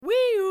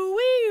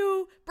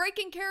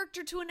breaking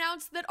character to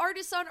announce that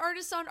Artists on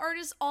Artists on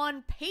Artists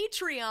on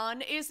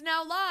Patreon is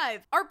now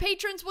live. Our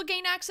patrons will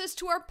gain access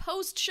to our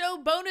post-show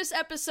bonus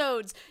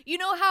episodes. You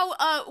know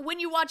how when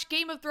you watch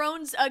Game of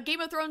Thrones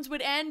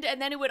would end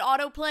and then it would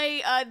autoplay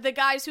the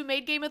guys who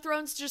made Game of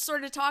Thrones just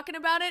sort of talking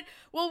about it?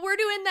 Well, we're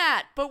doing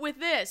that, but with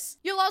this.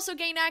 You'll also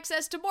gain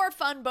access to more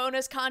fun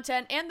bonus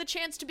content and the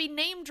chance to be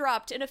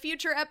name-dropped in a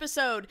future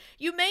episode.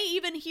 You may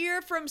even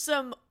hear from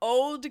some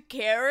old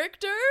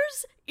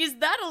characters? Is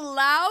that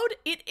allowed?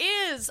 It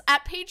is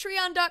at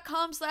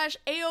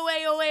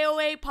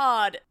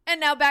patreon.com/AOAOAOApod. And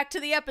now back to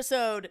the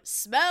episode.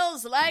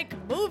 Smells Like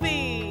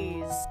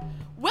Movies.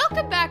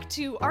 Welcome back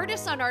to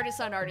Artists on Artists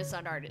on Artists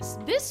on Artists.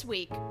 This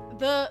week,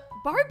 the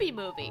Barbie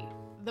movie,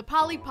 the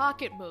Polly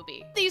Pocket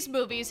movie. These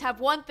movies have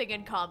one thing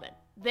in common.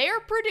 They are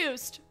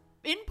produced,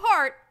 in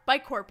part, by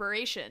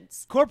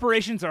corporations.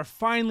 Corporations are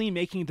finally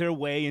making their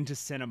way into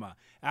cinema.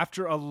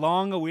 After a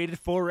long-awaited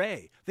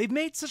foray, they've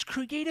made such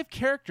creative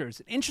characters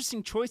and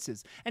interesting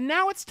choices, and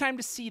now it's time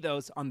to see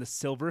those on the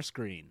silver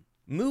screen.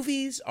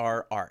 Movies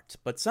are art,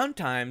 but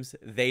sometimes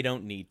they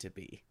don't need to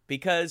be,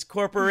 because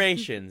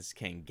corporations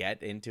can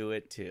get into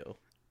it too.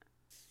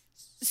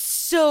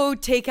 So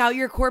take out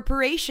your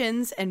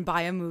corporations and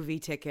buy a movie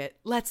ticket.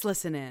 Let's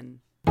listen in.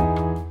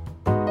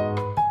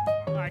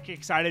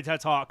 Excited to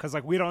talk because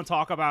we don't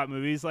talk about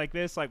movies like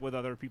this with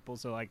other people,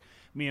 so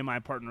me and my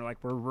partner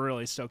we're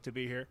really stoked to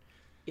be here.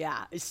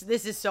 Yeah, this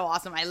is so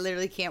awesome. I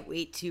literally can't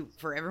wait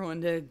for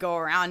everyone to go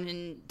around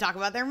and talk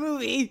about their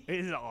movie.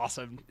 It is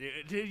awesome.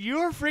 Dude,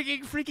 you're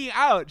freaking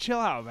out. Chill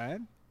out,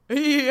 man.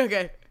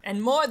 Okay.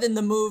 And more than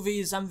the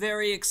movies, I'm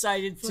very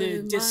excited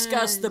to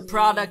discuss the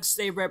products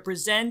they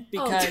represent,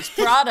 because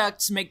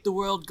products make the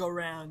world go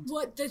round.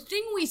 What the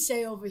thing we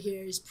say over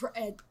here is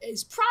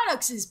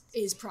products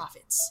is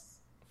profits.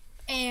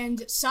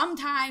 And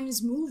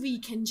sometimes movie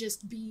can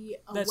just be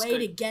a way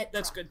to get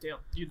That's good deal.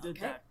 You did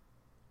that.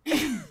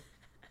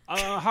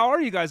 How are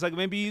you guys?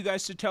 Maybe you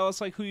guys should tell us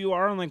who you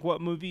are and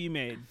what movie you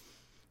made.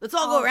 Let's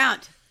all go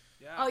around.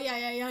 Yeah. Oh,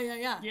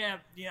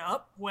 yeah.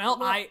 Well,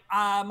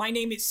 my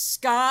name is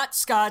Scott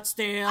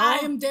Scottsdale. I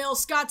am Dale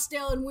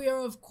Scottsdale, and we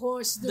are, of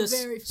course, the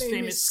very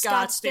famous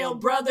Scottsdale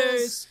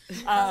brothers.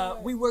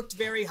 We worked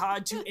very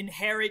hard to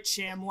inherit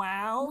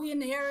ShamWow. We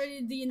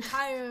inherited the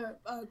entire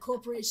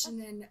corporation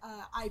and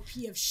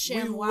IP of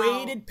ShamWow. We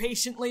waited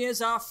patiently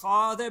as our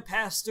father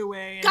passed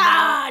away.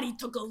 He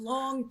took a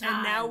long time.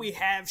 And now we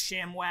have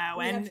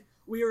ShamWow,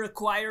 we are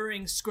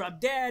acquiring Scrub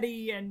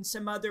Daddy and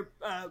some other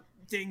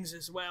things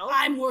as well.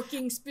 I'm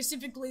working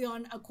specifically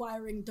on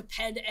acquiring the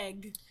ped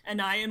egg.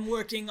 And I am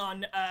working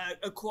on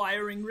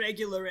acquiring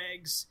regular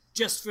eggs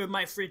just for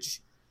my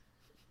fridge.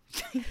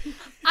 I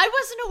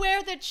wasn't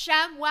aware that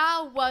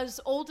ShamWow was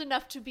old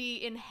enough to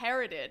be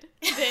inherited.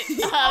 That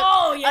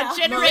a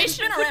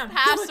generation could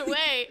pass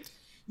away.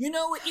 The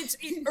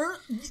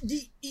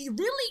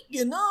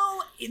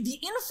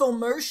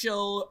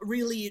infomercial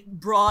really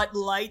brought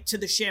light to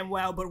the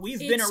ShamWow, but we've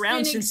been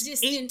around since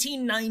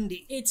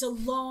 1890. It's a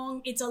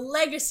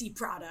legacy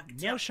product.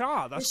 Yeah,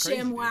 Shaw, that's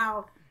crazy. The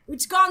ShamWow.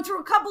 It's gone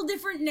through a couple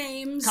different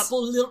names.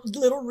 Couple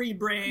little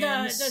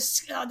rebrands.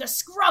 The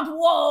Scrub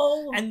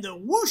Woe. And the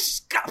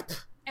Whoosh Cup.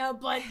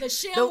 But the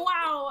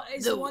ShamWow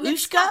is the one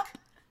Whoosh Cup?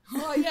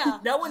 Oh, yeah.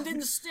 That one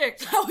didn't stick.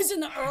 That was in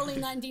the early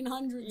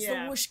 1900s,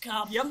 the Whoosh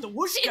Cup. Yep, the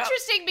Whoosh Cup.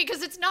 Interesting,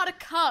 because it's not a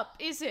cup,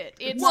 is it?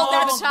 It's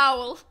a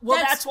towel. Well,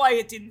 that's why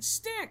it didn't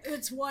stick.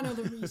 It's one of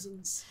the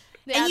reasons.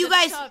 And you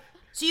guys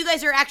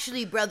are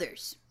actually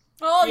brothers.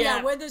 Oh,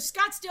 yeah, we're the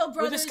Scottsdale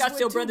brothers. We're the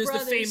Scottsdale brothers, the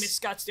famous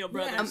Scottsdale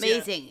brothers. Yeah.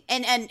 Amazing.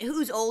 Yeah. And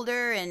who's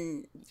older?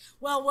 And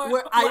well,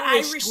 we're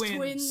Irish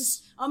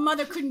twins. Our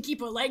mother couldn't keep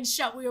her legs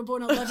shut. We were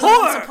born 11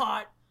 months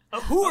apart. A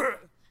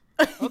whore.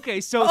 Okay,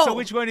 so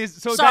which one is...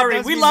 So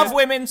sorry, we love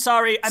women.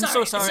 Sorry, I'm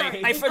so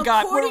sorry. I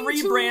forgot. We're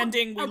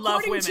rebranding. We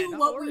love women. According to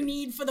what we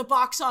need for the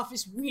box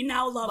office, we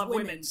now love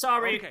women.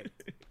 Sorry. Okay.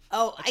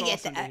 Oh, I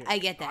get that. I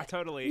get that.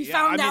 Totally. We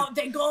found out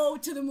they go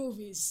to the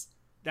movies.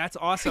 That's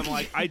awesome.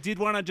 I did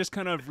want to just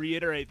kind of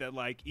reiterate that,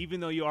 even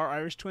though you are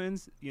Irish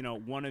twins,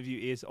 one of you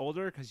is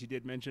older, because you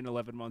did mention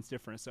 11 months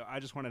difference. So I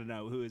just wanted to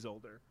know who is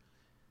older.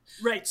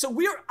 Right, so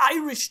we're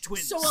Irish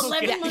twins. So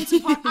 11 months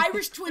apart.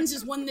 Irish twins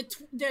is when the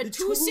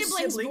two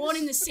siblings born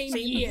in the same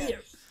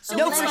year. So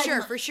no,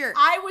 for sure.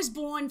 I was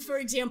born, for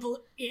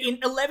example, in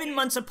 11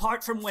 months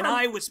apart from when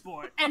I was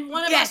born. And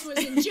one of us was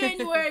in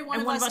January,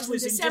 one of us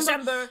was in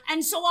December.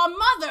 And so our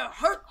mother,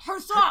 her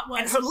thought was...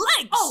 And her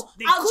legs! I'll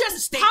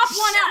just pop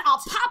one out.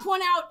 I'll pop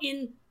one out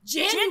in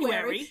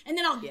January, and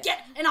then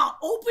I'll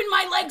open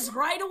my legs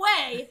right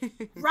away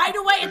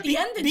at the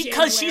end of January.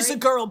 Because she's a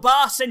girl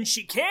boss and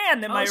she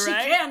can, am I right? She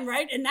can,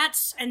 right? And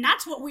that's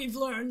what we've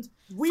learned.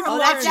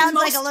 That sounds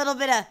like a little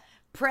bit of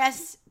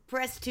press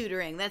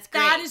tutoring. That's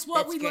great. That is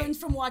what we learned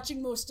from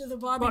watching most of the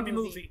Barbie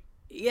movie.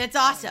 Yeah, it's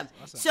awesome.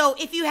 So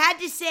if you had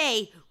to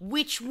say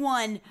which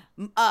one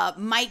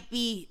might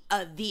be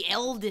the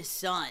eldest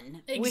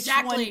son, which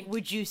one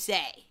would you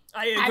say?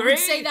 I agree. I would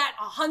say that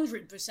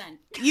 100%.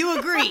 You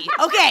agree?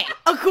 Okay.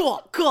 Oh,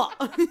 cool.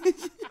 And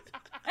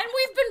And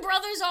we've been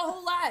brothers our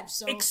whole lives,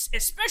 so...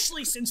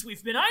 Especially since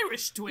we've been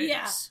Irish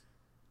twins.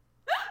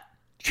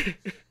 Yeah.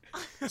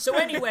 So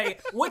anyway,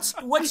 what's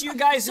your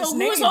guys' names? So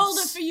who's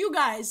older for you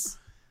guys?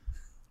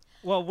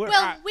 Well,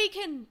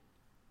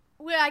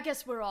 I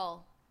guess we're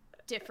all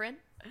different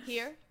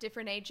here,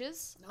 different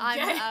ages.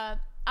 Okay.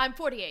 I'm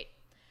 48.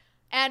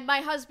 And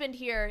my husband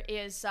here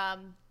is,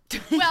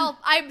 well,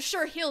 I'm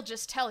sure he'll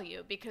just tell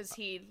you because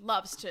he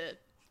loves to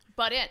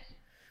butt in.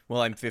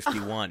 Well, I'm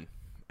 51,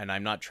 and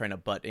I'm not trying to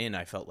butt in.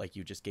 I felt like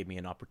you just gave me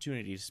an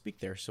opportunity to speak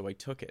there, so I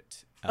took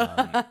it.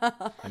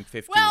 I'm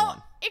 51.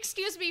 Well,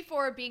 excuse me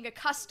for being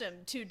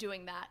accustomed to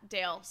doing that,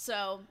 Dale.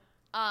 So,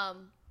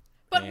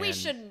 but we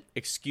shouldn't.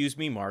 Excuse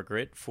me,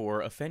 Margaret,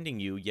 for offending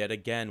you yet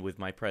again with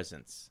my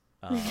presence.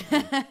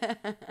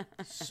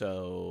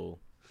 So...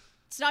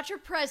 It's not your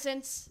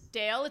presence,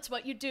 Dale. It's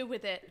what you do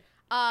with it.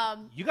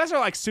 You guys are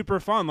like super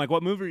fun. Like,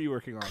 what movie are you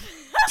working on?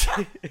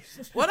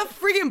 What a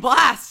freaking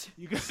blast!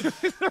 You guys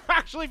are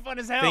actually fun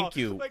as hell. Thank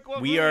you. Like,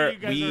 what we movie are you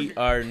guys we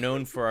are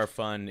known for our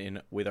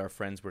fun with our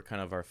friends. We're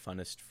kind of our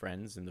funnest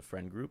friends in the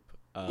friend group.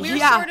 We're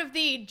sort of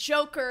the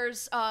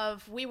jokers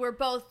of, we were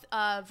both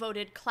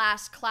voted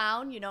class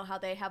clown. You know how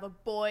they have a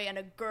boy and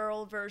a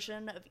girl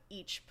version of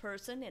each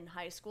person in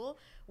high school.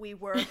 We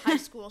were high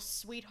school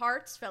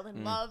sweethearts, fell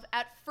in love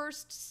at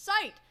first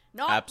sight.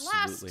 Not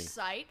Absolutely. last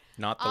sight.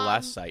 Not the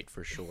last sight,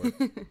 for sure.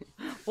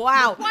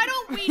 Wow. Why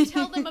don't we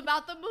tell them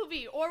about the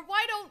movie? Or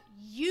why don't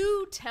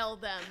you tell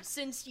them,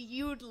 since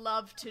you'd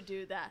love to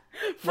do that?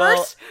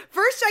 First,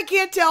 I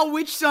can't tell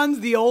which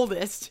son's the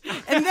oldest,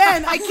 and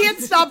then I can't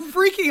stop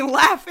freaking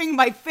laughing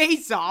my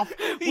face off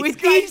with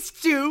these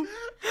two,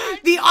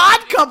 the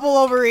odd couple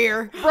over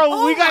here.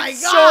 Bro, we got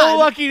so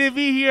lucky to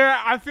be here.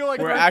 I feel like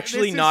We're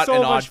actually this is not so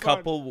an much odd fun.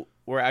 couple.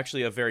 We're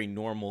actually a very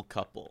normal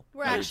couple.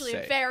 We're I would actually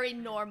say. a very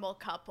normal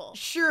couple.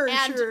 Sure,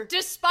 and sure.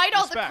 despite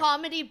all the Respect.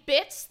 comedy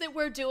bits that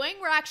we're doing,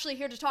 we're actually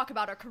here to talk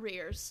about our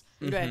careers.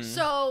 Okay.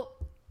 So,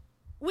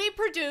 we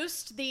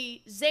produced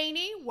the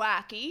zany,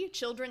 wacky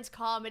children's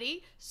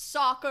comedy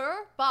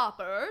Soccer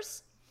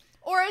Boppers,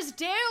 or as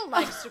Dale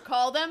likes to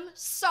call them,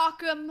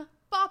 Sock'em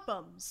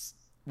Boppums.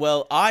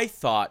 Well, I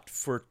thought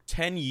for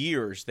 10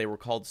 years they were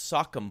called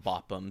Sock'em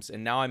Boppums,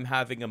 and now I'm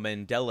having a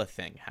Mandela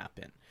thing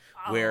happen.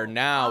 Where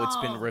now it's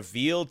been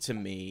revealed to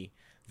me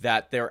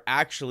that they're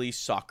actually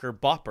soccer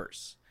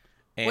boppers.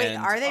 And Wait,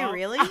 are they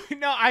really?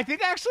 No, I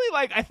think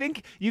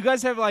you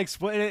guys have like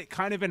split it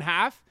kind of in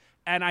half,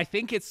 and I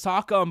think it's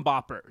Sock'em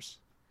Boppers.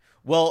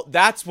 Well,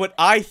 that's what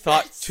I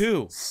thought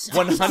too,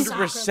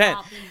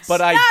 100%.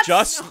 But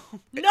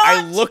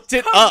I looked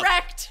it up.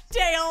 Correct,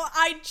 Dale.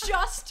 I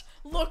just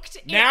looked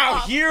it Now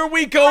up. here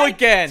we go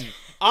again.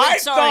 I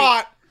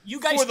thought you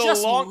guys for the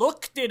just long-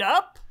 looked it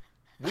up.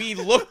 We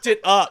looked it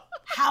up.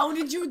 How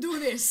did you do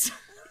this?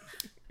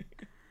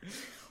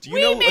 Do you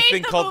know a made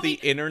thing the called movie-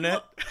 the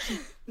internet?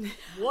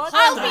 What?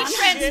 I'll the be shit?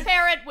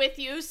 transparent with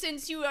you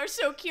since you are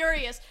so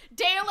curious.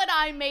 Dale and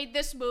I made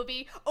this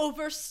movie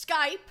over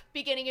Skype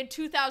beginning in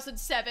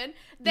 2007.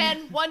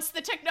 Then, once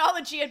the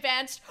technology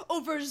advanced,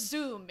 over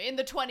Zoom in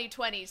the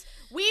 2020s.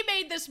 We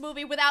made this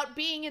movie without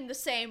being in the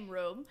same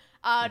room,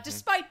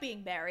 despite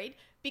being married,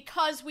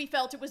 because we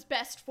felt it was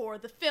best for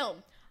the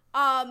film.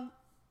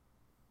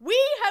 We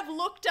have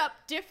looked up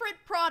different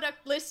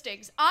product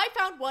listings. I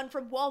found one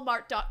from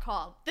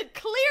Walmart.com that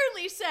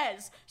clearly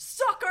says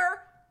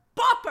Soccer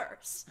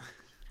Boppers.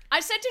 I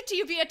sent it to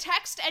you via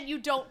text and you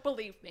don't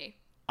believe me.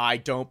 I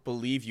don't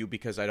believe you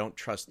because I don't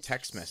trust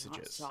text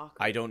messages.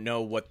 I don't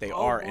know what they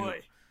are.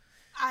 Boy.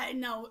 I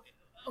know.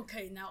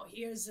 Okay, now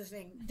here's the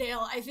thing.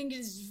 Dale, I think it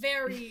is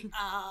very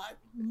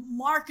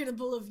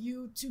marketable of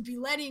you to be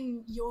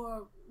letting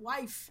your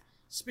wife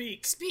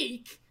Speak.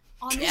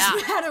 on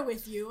this matter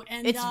with you.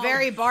 And It's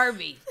very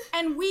Barbie.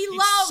 And we It's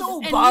love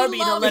so and Barbie we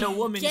to love let a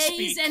woman gays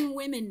speak. and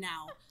women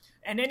now.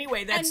 And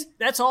anyway,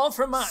 that's all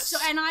from us. So,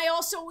 and I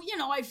also,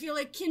 I feel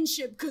a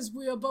kinship because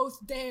we are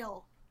both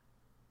Dale.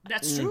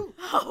 That's true.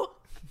 I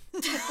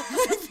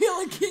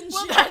feel a kinship.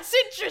 Well, that's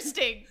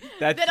interesting.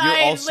 That you're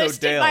I also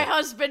enlisted Dale. my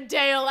husband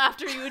Dale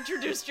after you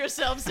introduced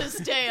yourselves as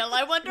Dale.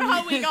 I wonder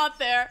how we got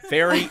there.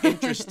 Very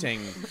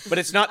interesting. But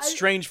it's not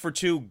strange for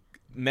two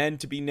men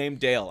to be named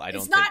Dale, I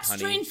don't It's think, not honey.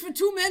 strange for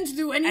two men to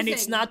do anything. And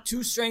it's not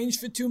too strange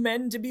for two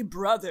men to be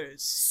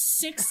brothers.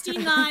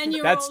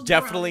 69-year-old That's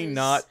definitely brothers.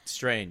 not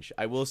strange.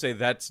 I will say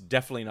that's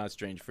definitely not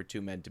strange for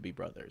two men to be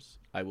brothers.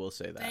 I will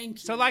say that. Thank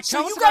you. So, like, So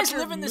tell you us about guys your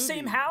live in the movie.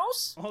 same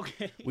house?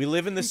 Okay. We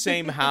live in the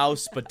same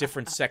house, but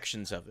different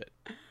sections of it.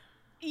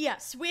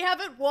 Yes, we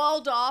have it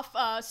walled off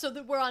so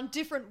that we're on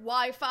different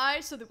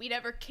Wi-Fi so that we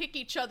never kick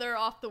each other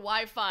off the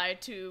Wi-Fi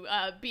to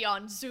be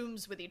on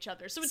Zooms with each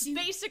other. So it's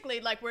basically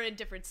like we're in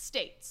different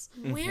states.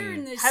 We're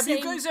in the Have same...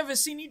 you guys ever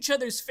seen each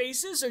other's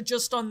faces or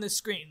just on the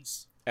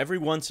screens? Every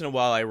once in a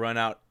while, I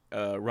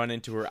run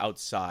into her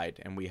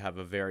outside, and we have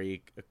a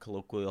very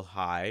colloquial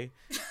hi,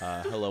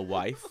 hello,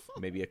 wife,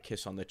 maybe a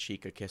kiss on the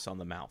cheek, a kiss on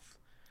the mouth.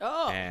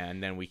 Oh.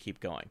 And then we keep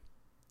going.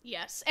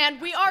 Yes, and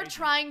we are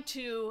trying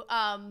to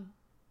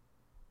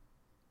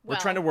We're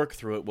trying to work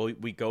through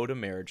it. We go to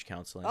marriage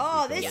counseling.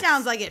 Oh, this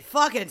sounds like it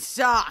fucking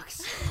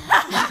sucks.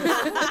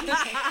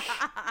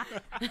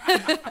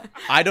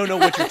 I don't know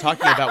what you're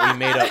talking about. We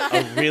made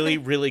a really,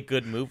 really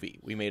good movie.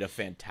 We made a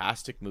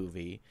fantastic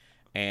movie,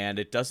 and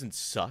it doesn't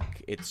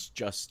suck. It's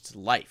just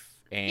life.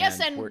 And yes,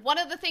 and one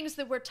of the things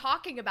that we're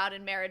talking about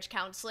in marriage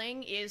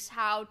counseling is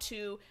how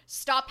to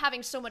stop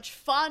having so much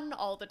fun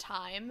all the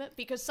time,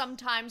 because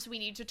sometimes we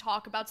need to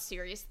talk about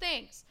serious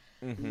things.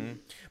 Mm-hmm.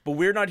 But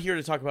we're not here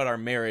to talk about our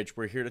marriage.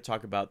 We're here to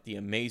talk about the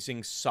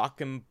amazing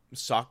Sock'em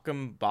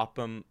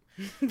Bopp'em.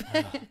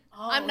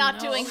 I'm not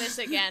doing this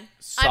again.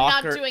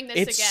 I'm not doing this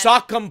it's again. It's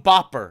Sock'em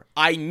Bopper.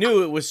 I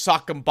knew it was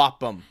Sock'em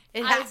Bopp'em.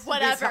 It has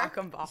whatever. To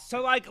be Sock'em Bopper.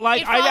 So like it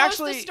I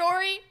follows the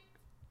story.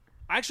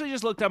 I actually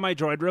just looked at my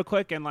droid real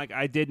quick, and like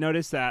I did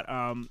notice that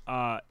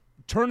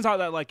turns out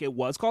that like it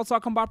was called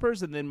Sock'em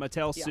Boppers, and then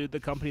Mattel sued the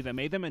company that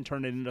made them and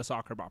turned it into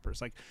Soccer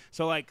Boppers.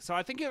 So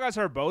I think you guys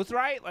are both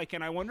right. Like,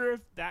 and I wonder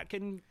if that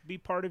can be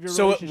part of your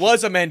relationship. So it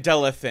was a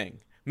Mandela thing.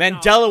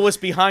 Mandela was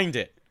behind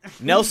it.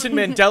 Nelson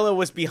Mandela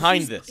was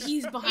behind this.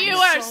 He's behind You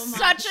it are so much.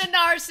 such a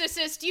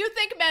narcissist. Do you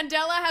think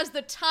Mandela has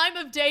the time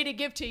of day to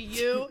give to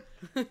you?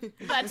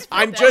 That's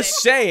I'm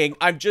just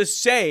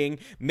saying,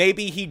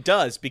 maybe he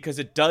does, because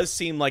it does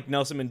seem like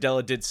Nelson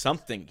Mandela did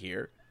something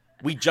here.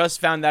 We just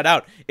found that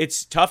out.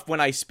 It's tough when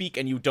I speak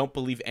and you don't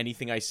believe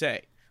anything I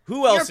say.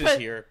 Who else is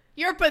here?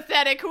 You're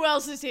pathetic. Who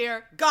else is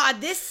here?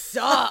 God, this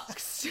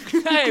sucks.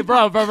 Hey,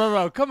 bro,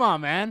 come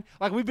on, man.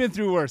 Like, we've been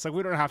through worse. Like,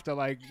 we don't have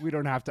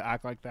to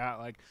act like that.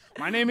 Like,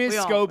 my name is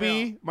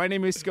Scobie. My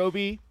name is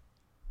Scobie.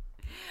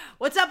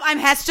 What's up? I'm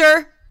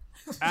Hester.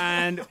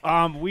 And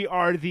we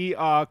are the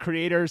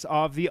creators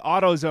of the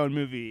AutoZone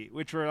movie,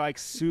 which we're like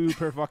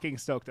super fucking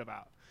stoked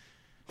about.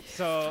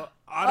 So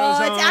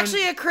AutoZone. Oh, it's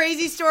actually a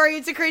crazy story.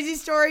 It's a crazy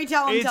story.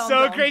 Tell him. It's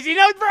so crazy.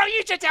 No, bro,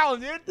 you should tell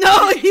him, dude.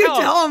 No, you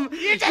tell him.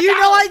 You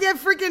know I get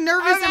freaking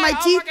nervous and my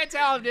teeth. Fucking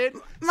tell him, dude.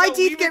 My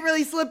teeth get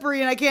really slippery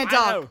and I can't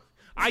talk.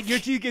 Your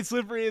teeth get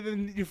slippery and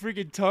then your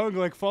freaking tongue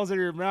like falls out of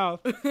your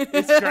mouth.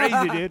 It's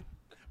crazy, dude.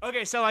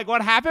 Okay, so like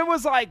what happened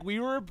was like we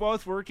were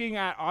both working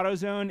at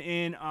AutoZone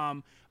in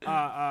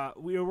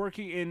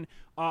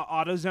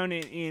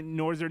AutoZone in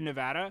northern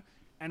Nevada,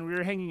 and we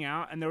were hanging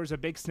out, and there was a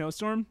big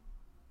snowstorm,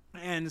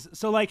 and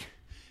so like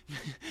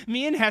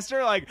me and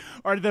Hester like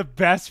are the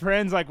best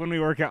friends like when we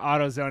work at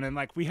AutoZone, and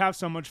like we have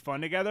so much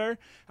fun together,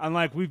 and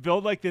like we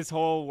build like this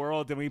whole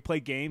world, and we play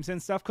games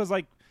and stuff, because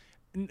like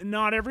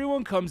not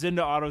everyone comes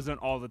into AutoZone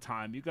all the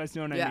time. You guys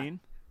know what I mean?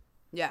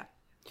 Yeah.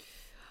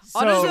 So,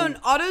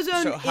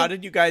 AutoZone. So how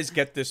did you guys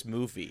get this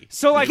movie?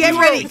 So like get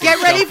ready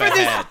for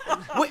this.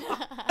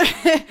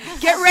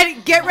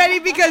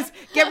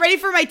 Get ready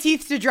for my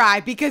teeth to dry,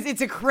 because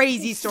it's a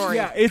crazy story.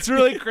 Yeah, it's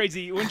really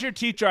crazy. Once your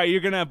teeth dry,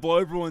 you're gonna blow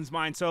everyone's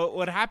mind. So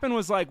what happened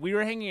was like we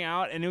were hanging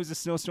out, and it was a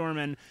snowstorm,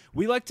 and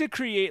we like to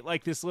create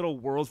like this little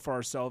world for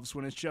ourselves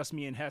when it's just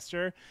me and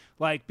Hester.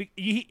 Like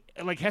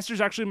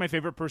Hester's actually my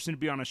favorite person to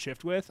be on a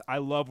shift with. I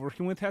love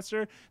working with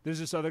Hester. There's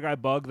this other guy,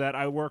 Bug, that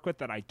I work with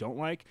that I don't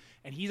like,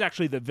 and he's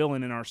actually the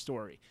villain in our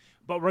story.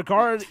 But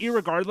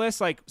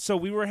irregardless, like, so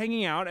we were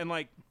hanging out, and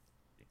like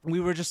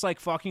we were just like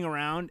fucking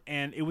around,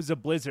 and it was a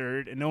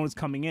blizzard and no one was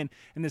coming in,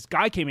 and this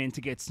guy came in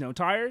to get snow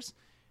tires,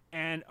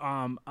 and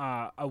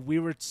we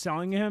were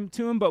selling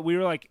to him, but we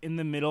were like in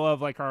the middle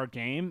of like our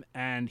game,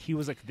 and he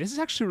was like, this is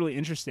actually really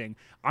interesting.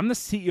 I'm the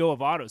CEO of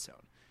AutoZone.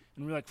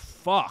 And we're like,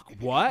 fuck,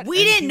 what?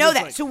 We didn't know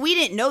that. So we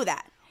didn't know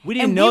that. We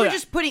didn't know that.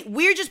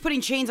 We were just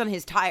putting chains on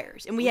his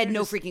tires, and we had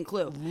no freaking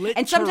clue. Literally.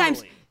 And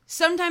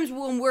sometimes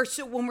when we're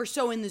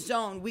so in the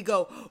zone, we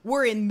go,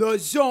 we're in the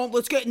zone.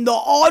 Let's get in the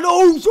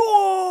auto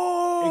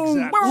zone.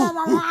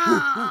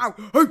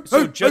 Exactly.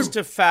 So just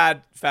to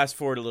fast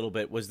forward a little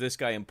bit, was this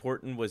guy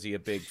important? Was he a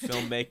big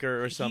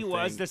filmmaker or something? He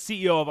was the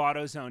CEO of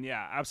AutoZone.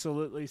 Yeah,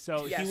 absolutely.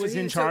 So he was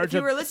in charge of. If you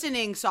of. were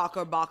listening,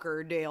 Soccer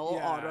Bocker Dale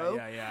Auto.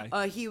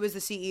 Yeah. He was the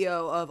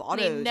CEO of AutoZone.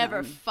 He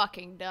never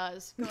fucking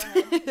does. Go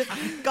ahead.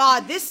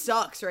 God, this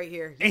sucks right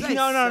here.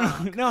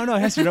 No,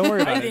 Hester, don't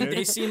worry about it. I think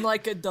they seem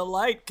like a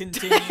delight.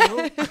 Continue.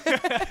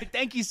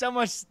 Thank you so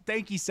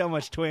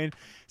much, twin.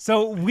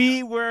 So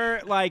we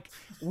were like,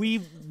 we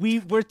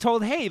were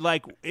told, hey,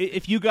 like,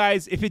 if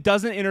it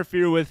doesn't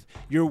interfere with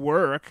your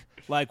work,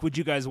 like, would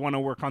you guys want to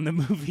work on the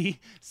movie?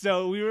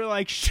 So we were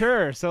like,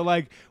 sure. So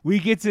like, we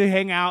get to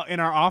hang out in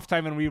our off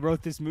time, and we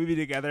wrote this movie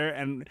together,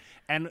 and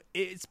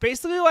it's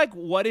basically like,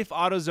 what if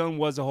AutoZone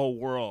was a whole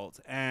world?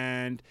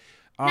 And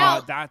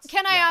now,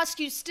 can I ask,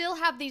 you still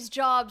have these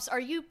jobs? Are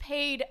you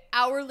paid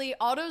hourly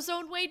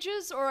AutoZone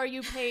wages, or are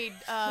you paid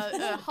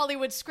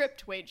Hollywood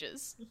script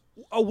wages?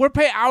 Oh, we're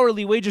paid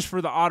hourly wages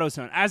for the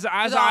AutoZone. As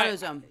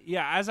AutoZone.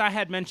 Yeah, as I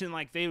had mentioned,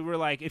 like they were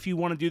like, if you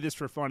want to do this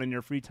for fun in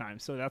your free time,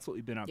 so that's what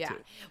we've been up to.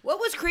 What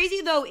was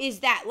crazy though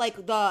is that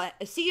like the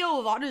CEO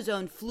of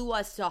AutoZone flew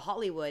us to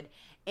Hollywood.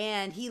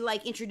 And he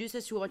like introduced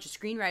us to a bunch of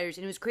screenwriters,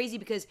 and it was crazy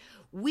because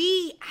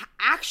we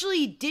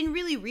actually didn't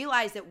really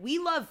realize that we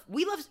love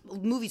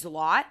movies a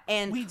lot,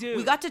 and we do.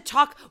 We got to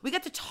talk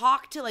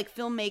to like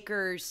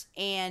filmmakers,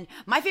 and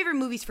my favorite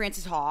movie is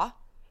Frances Ha,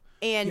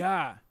 and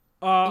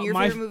And your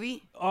favorite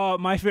movie?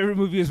 My favorite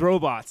movie is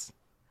Robots.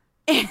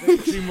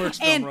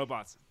 DreamWorks film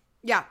Robots.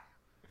 Yeah.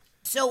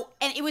 So,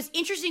 and it was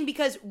interesting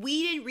because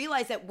we didn't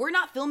realize that we're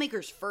not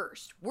filmmakers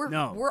first. We're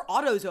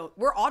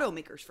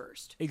automakers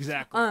first.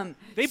 Exactly.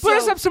 They put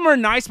us up somewhere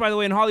nice, by the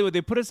way, in Hollywood.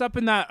 They put us up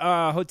in that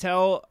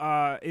hotel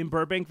in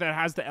Burbank that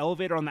has the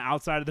elevator on the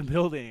outside of the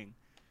building.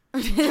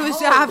 It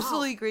was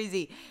absolutely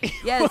crazy.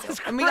 Yes, it was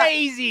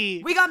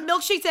crazy. We got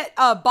milkshakes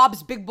at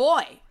Bob's Big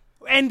Boy,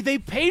 and they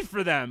paid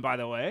for them, by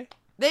the way.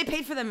 They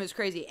paid for them. It was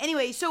crazy.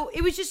 Anyway, so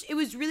it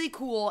was really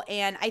cool,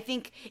 and I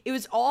think it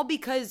was all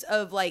because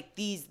of like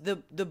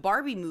the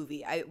Barbie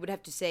movie. I would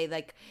have to say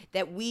that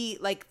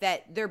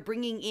they're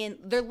bringing in,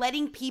 they're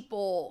letting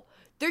people,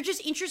 they're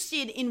just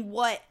interested in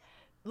what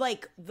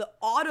like the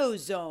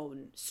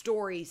AutoZone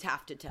stories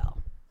have to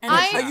tell. And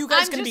are you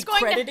guys going to be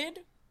credited?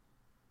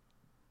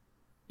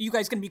 Are you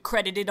guys going to be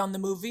credited on the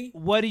movie?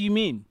 What do you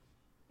mean?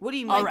 What do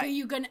you mean? Like, are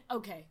you gonna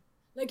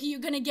Like, are you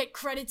gonna get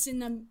credits in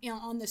the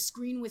on the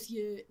screen with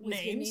your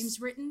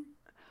names written?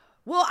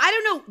 Well, I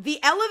don't know.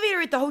 The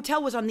elevator at the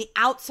hotel was on the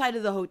outside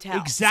of the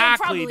hotel. Exactly,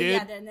 so probably, dude.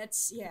 Yeah, then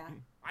that's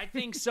I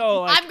think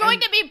so. I'm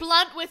going to be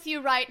blunt with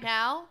you right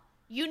now.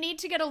 You need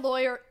to get a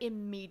lawyer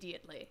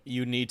immediately.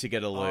 You need to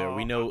get a lawyer.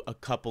 We know a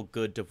couple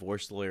good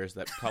divorce lawyers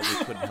that probably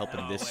couldn't help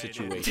in this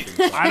situation.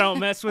 I don't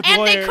mess with and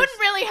lawyers. And they couldn't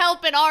really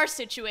help in our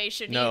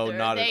situation no, either.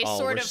 Not they at all.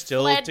 sort We're of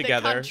still fled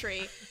together. the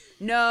country.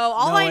 No,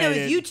 all I know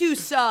is you two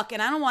suck,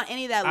 and I don't want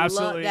any of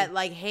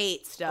that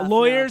hate stuff.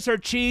 Lawyers are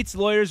cheats.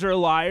 Lawyers are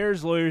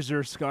liars. Lawyers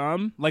are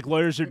scum. Like,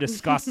 lawyers are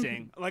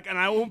disgusting. And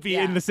I won't be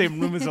in the same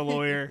room as a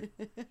lawyer.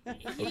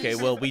 Okay,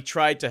 well, we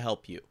tried to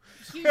help you.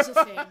 Here's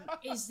the thing,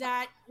 is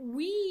that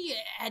we,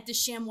 at the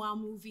ShamWow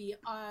movie,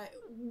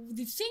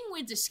 the thing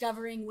we're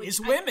discovering... is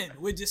women.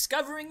 We're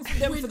discovering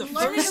them for the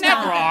first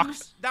time.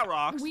 That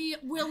rocks.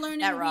 We're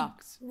learning that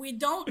rocks. We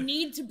don't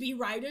need to be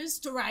writers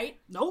to write.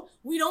 Nope.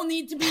 We don't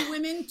need to be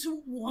women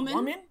to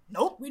woman.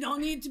 Nope. We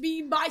don't need to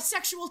be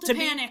bisexual to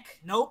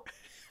panic. Nope.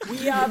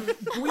 We are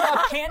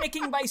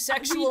panicking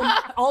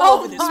bisexual all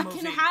over this movie.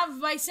 We can have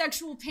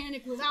bisexual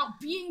panic without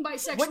being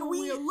bisexual. When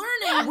we're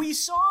learning. When we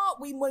saw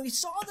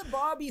the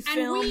Barbie film,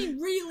 and we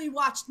really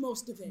watched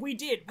most of it. We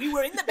did. We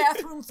were in the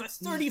bathroom for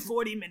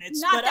 30-40 minutes.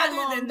 Not but that other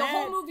long. Than the that,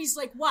 whole movie's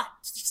like what?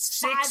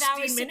 5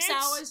 hours, 6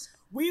 hours.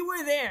 We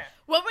were there.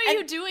 What were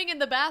you doing in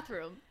the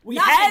bathroom? We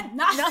had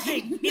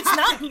nothing. It's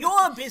not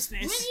your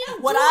business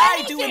what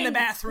I do in the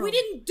bathroom. We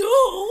didn't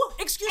do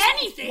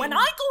anything. When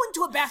I go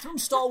into a bathroom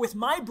stall with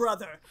my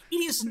brother, it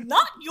is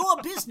not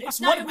your business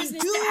what we do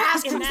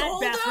in that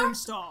bathroom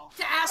stall.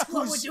 To ask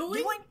what we're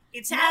doing?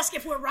 To ask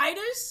if we're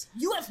writers?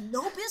 You have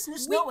no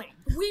business knowing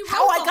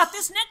how I got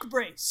this neck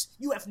brace.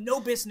 You have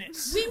no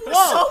business.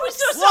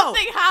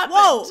 Something happened.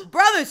 Whoa,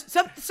 brothers,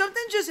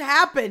 something just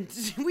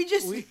happened. We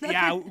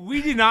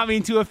did not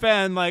mean to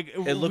offend.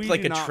 It looked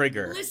like a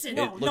trigger. Listen,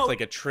 it looked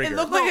like a trigger. It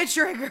looked like a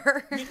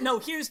trigger. No,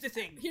 here's the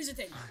thing.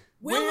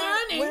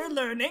 We're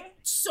learning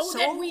so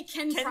that we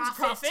can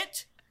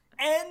profit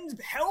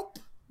and help.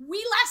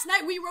 Last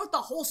night we wrote the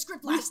whole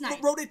script. We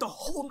wrote it the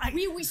whole night.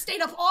 We stayed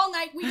up all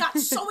night. We got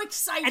so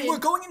excited. And we're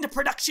going into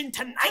production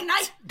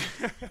tonight.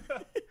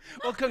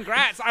 Well,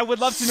 congrats. I would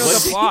love to know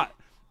the plot.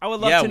 I would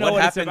love to know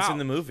what happens it's about. in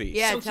the movie.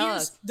 Yeah, so tell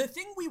us. The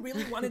thing we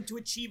really wanted to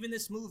achieve in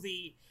this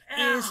movie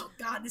is... Oh,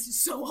 God, this is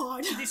so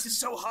hard. This is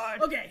so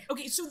hard.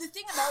 Okay, so the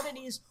thing about it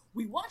is,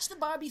 we watched the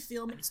Barbie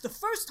film. It's the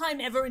first time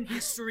ever in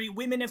history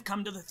women have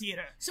come to the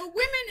theater. So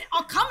women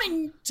are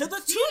coming to the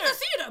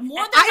theater.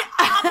 More than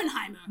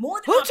Oppenheimer.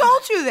 Who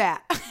told you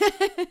that?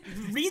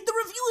 Read the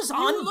reviews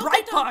on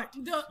Breitbart.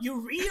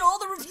 You read all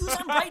the reviews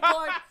on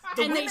Breitbart.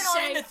 The women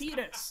are in the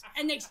theaters.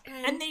 And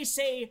they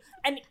say,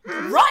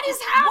 what is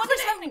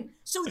happening?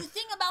 So the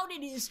thing about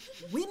it is,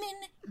 women,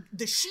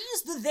 the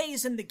she's, the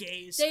theys, and the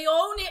gays. They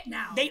own it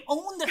now. They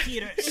own the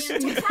theaters.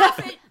 And to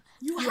profit,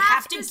 you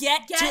have to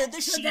get to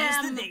the she's,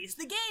 the theys,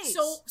 the gays.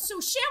 So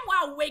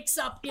ShamWow wakes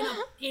up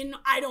in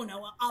I don't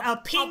know, a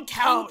pink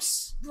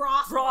house.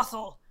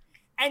 Brothel.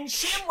 And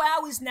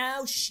ShamWow is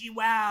now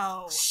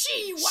SheWow.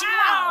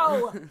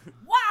 SheWow.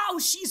 Wow,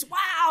 she's wow.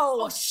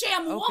 Oh,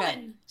 Sham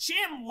Woman.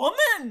 Sham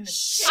Woman.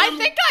 I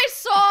think I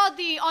saw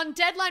on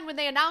Deadline when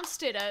they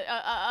announced it,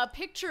 a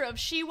picture of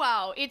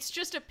SheWow. It's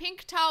just a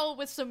pink towel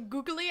with some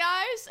googly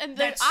eyes, and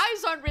the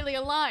eyes aren't really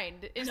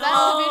aligned. Is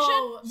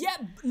that the vision? Yeah,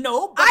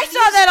 no. I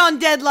saw that on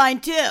Deadline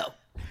too.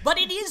 But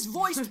it is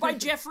voiced by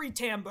Jeffrey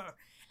Tambor.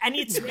 And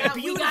it's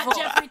beautiful. We got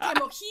Jeffrey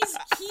Tambor.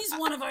 He's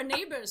one of our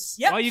neighbors.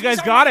 Yep, oh, you guys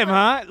got him,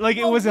 huh?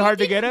 It wasn't hard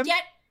to get him?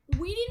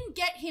 We didn't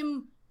get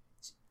him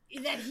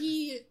that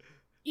he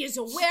is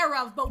aware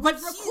of, but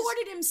we've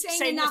recorded him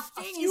saying enough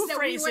things that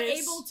we were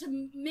able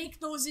to make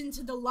those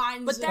into the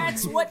lines. But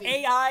that's what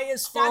AI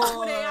is for. That's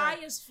what AI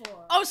is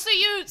for. Oh, so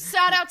you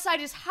sat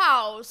outside his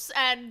house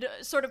and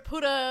sort of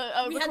put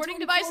a recording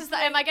device?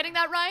 Am I getting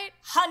that right?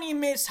 Honey,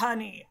 Miss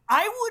Honey,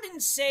 I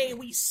wouldn't say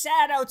we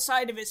sat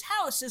outside of his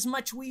house as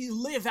much we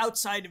live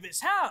outside of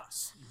his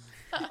house.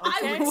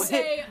 I would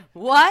say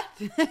What?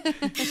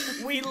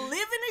 We live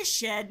in a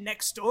shed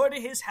next door to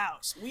his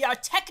house. We are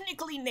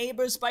technically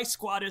neighbors by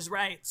squatters'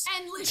 rights.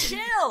 And listen,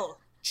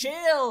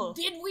 Chill.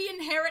 did we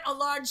inherit a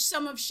large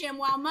sum of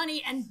ShamWow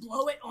money and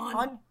blow it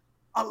on?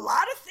 A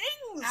lot of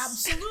things.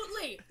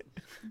 Absolutely.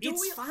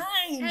 It's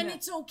fine. And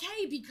it's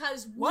okay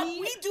because what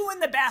we do in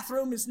the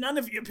bathroom is none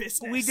of your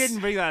business. We didn't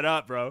bring that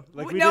up, bro.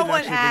 Like, we no didn't one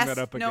actually asked. bring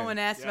that up again. No one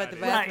asked Yeah, about the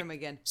yeah. bathroom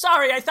again.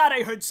 Sorry, I thought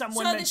I heard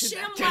someone So the mention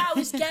that. ShamWow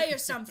is gay or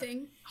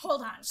something.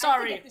 Hold on.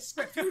 Sorry. I forget the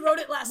script. We wrote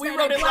it last night. We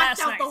wrote I it blacked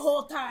last out night. the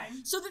whole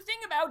time. So the thing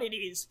about it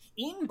is,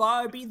 in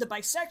Barbie, the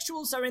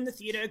bisexuals are in the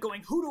theater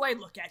going, who do I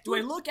look at? Do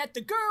I look at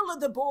the girl or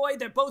the boy?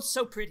 They're both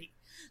so pretty.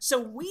 So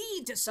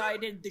we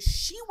decided the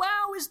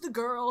ShamWow is the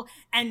girl,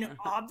 and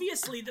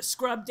obviously the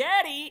scrub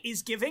daddy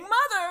is giving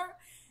mother.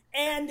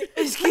 And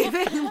who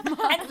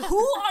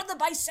are the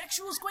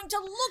bisexuals going to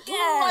look Who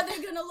at? are they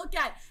going to look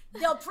at?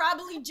 They'll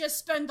probably just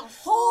spend the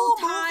whole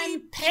time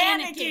movie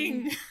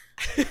panicking.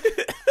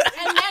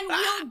 And then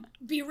we'll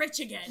be rich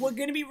again. We're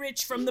gonna be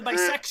rich from the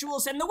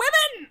bisexuals and the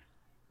women.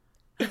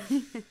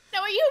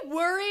 Now, are you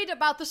worried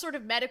about the sort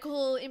of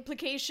medical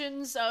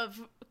implications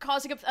of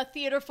causing a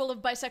theater full of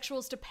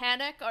bisexuals to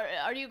panic? Or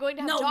are you going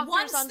to have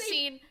doctors on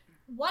scene?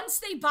 Once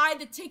they buy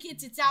the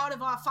tickets, it's out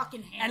of our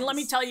fucking hands. And let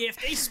me tell you, if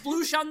they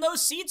sploosh on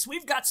those seats,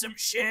 we've got some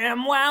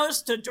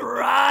ShamWows to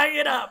dry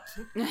it up.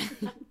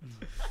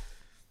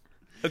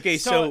 Okay,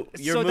 so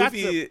your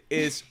movie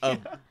is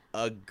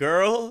a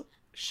girl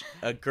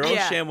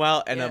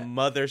ShamWow and a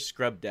mother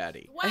scrub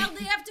daddy. Well,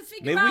 they have to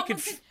figure Maybe out we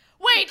could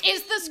what Wait,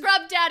 is the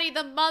scrub daddy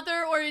the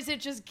mother, or is it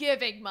just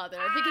giving mother?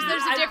 Because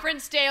there's a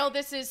difference, Dale.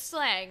 This is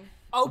slang.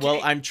 Okay. Well,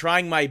 I'm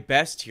trying my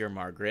best here,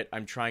 Margaret.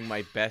 I'm trying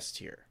my best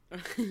here.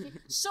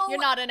 So You're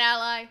not an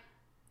ally.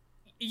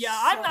 Yeah,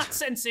 I'm not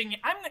sensing.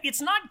 It's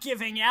not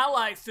giving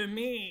ally for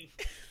me.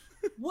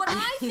 What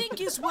I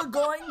think is we're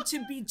going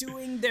to be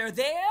doing, they're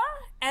there,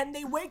 and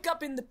they wake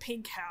up in the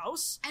pink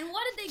house. And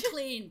what did they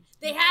clean?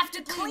 They have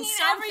to clean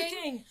something.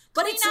 everything.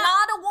 But it's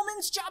not a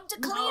woman's job to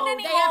clean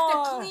anymore. They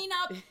have to clean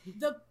up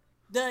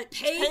the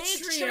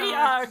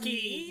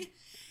patriarchy.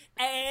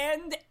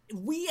 And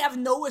we have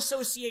no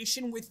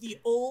association with the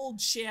old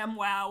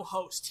ShamWow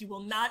host. He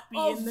will not be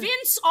in the...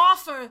 Vince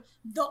Offer,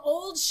 the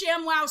old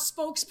ShamWow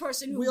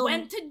spokesperson who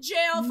went to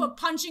jail for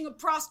punching a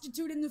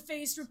prostitute in the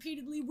face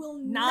repeatedly, will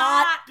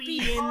not be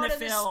in part the of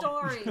film. the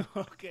story.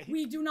 Okay.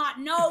 We do not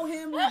know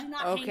him. We do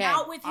not hang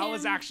out with him. I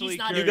was actually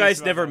not- curious You guys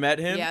about never that. met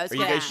him? Yeah, Are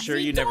you guys sure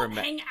you never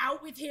met? We don't hang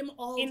out with him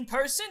all In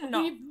person?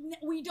 No.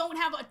 We don't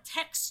have a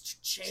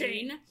text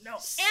chain. No.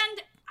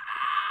 And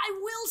I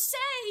will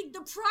say the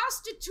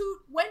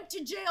prostitute went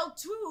to jail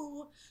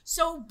too,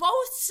 so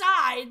both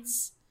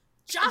sides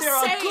just There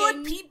are saying,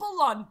 good people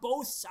on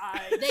both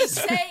sides. They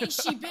say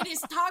she bit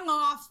his tongue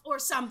off or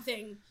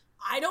something.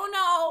 I don't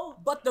know.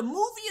 But the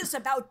movie is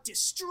about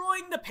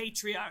destroying the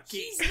patriarchy.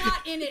 He's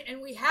not in it,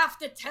 and we have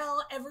to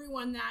tell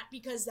everyone that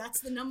because that's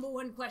the number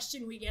one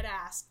question we get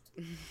asked.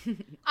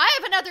 I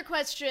have another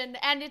question,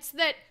 and it's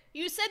that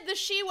you said the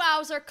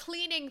ShamWows are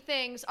cleaning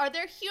things. Are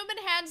there human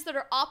hands that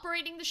are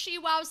operating the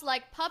ShamWows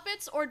like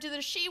puppets, or do the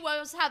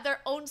ShamWows have their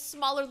own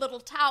smaller little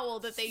towel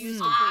that they use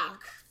to clean?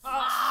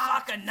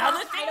 Fuck,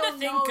 another thing to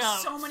think of.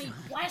 So many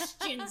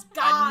questions,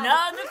 God.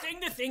 Another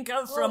thing to think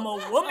of from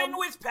a woman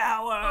with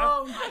power.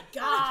 Oh my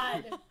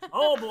God.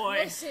 Oh boy.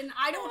 Listen,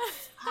 I don't.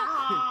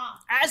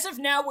 As of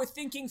now, we're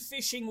thinking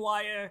fishing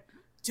wire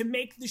to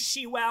make the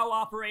ShamWow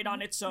operate on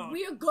its own.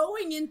 We are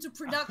going into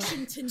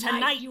production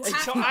tonight. You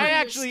have So to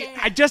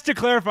understand. just to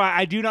clarify,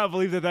 I do not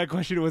believe that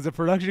question was a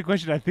production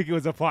question. I think it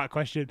was a plot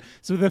question.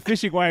 So the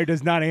fishing wire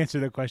does not answer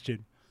the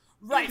question.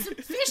 Right. It's a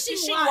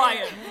fishing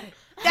wire.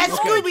 That's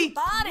Scooby.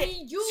 Got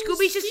it.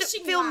 Scooby's just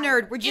a film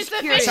nerd. We're Is just the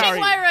curious. fishing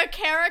wire a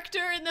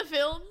character in the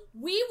film?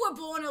 We were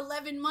born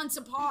 11 months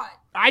apart.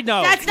 I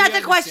know. That's not We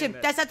the question. understand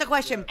that. That's not the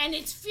question. And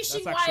it's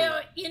fishing That's actually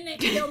wire in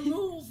the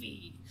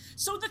movie.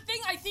 So the thing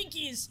I think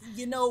is,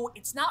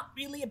 it's not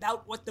really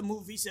about what the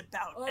movie's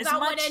about. Or about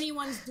what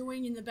anyone's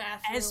doing in the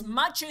bathroom. As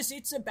much as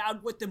it's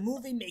about what the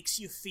movie makes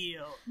you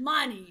feel.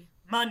 Money.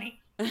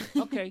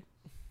 Okay.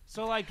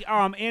 So,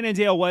 Ann and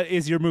Dale, what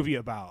is your movie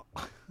about?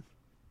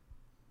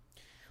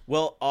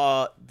 Well,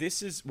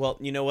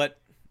 you know what?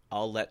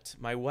 I'll let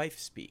my wife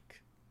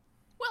speak.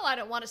 Well, I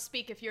don't want to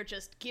speak if you're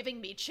just giving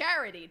me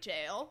charity,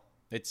 Jail.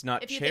 It's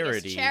not If you charity.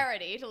 think it's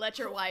charity to let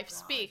your wife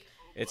speak.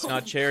 It's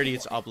not charity,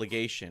 it's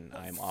obligation.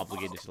 I'm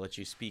obligated to let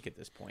you speak at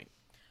this point.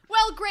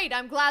 Well, great.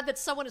 I'm glad that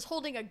someone is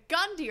holding a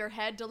gun to your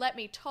head to let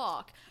me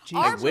talk.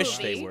 I wish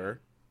they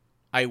were.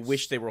 I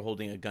wish they were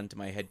holding a gun to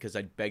my head because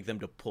I'd beg them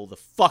to pull the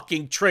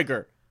fucking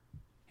trigger.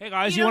 Hey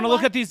guys, you know want to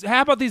look what? at these?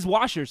 How about these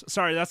washers?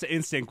 Sorry, that's the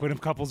instinct when a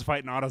couple's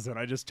fighting AutoZone.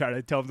 I just try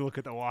to tell them to look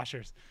at the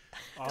washers.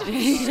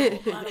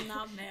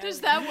 Does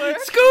that work?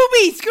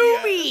 Scooby.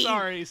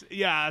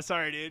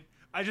 Sorry, dude.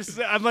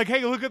 I'm like,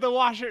 hey, look at the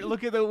washer.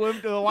 Look at the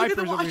wipers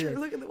over here.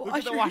 Look at the Look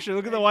at the washer.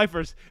 Look at the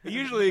wipers.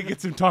 Usually it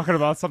gets them talking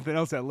about something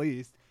else at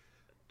least.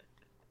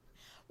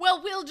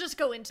 Well, we'll just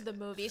go into the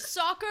movie.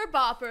 Soccer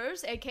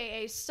Boppers,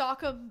 a.k.a.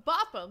 Soccer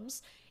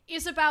Boppums,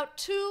 is about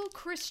two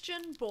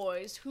Christian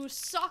boys who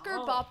soccer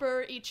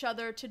bopper each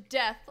other to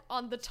death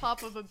on the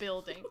top of a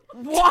building.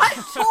 What?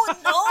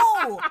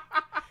 Oh,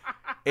 no!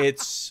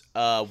 It's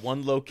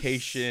one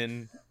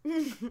location,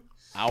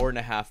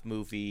 hour-and-a-half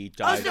movie,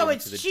 dive so into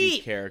it's the cheap.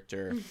 deep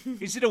character.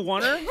 Is it a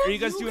oneer? Are you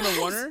guys doing a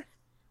oneer?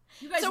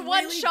 You guys So really,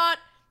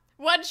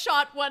 one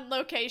shot, one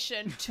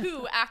location,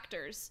 two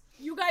actors.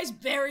 You guys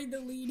buried the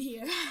lead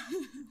here.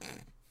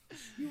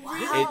 You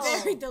really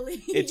It's- buried the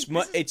lead.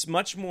 It's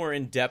much more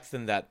in depth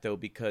than that, though,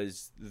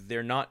 because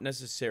they're not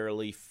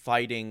necessarily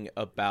fighting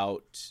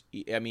about.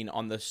 I mean,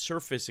 on the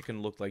surface, it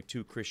can look like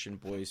two Christian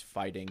boys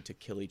fighting to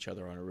kill each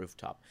other on a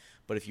rooftop.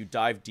 But if you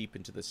dive deep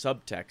into the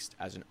subtext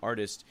as an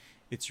artist,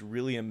 it's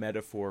really a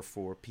metaphor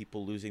for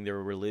people losing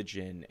their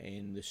religion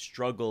and the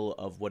struggle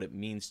of what it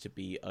means to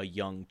be a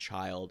young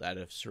child at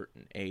a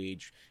certain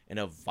age in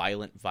a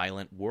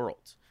violent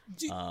world.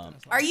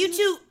 Are you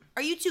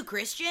two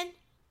Christian?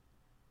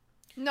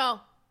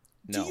 No.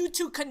 No. Do you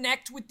two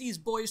connect with these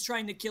boys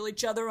trying to kill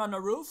each other on a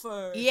roof?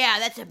 Or? Yeah,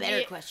 that's a better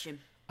Yeah. question.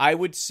 I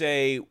would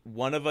say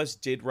one of us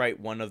did write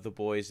one of the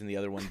boys and the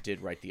other one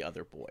did write the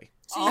other boy.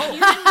 So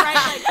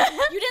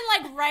you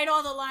didn't write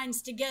all the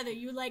lines together.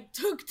 You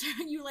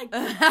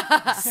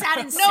sat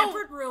in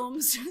separate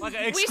rooms. Like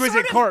an We exquisite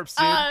sort of, corpse,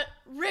 dude.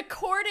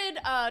 recorded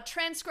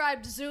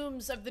transcribed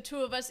Zooms of the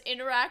two of us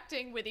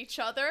interacting with each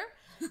other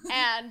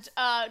and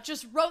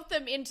just wrote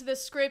them into the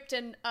script,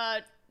 and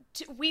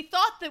we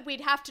thought that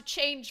we'd have to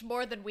change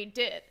more than we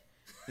did.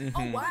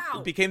 Oh, wow.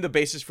 It became the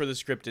basis for the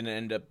script and it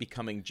ended up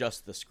becoming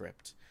just the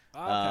script.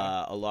 Okay.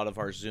 A lot of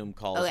our Zoom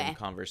calls Okay. and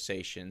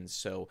conversations,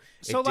 so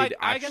So, it like, did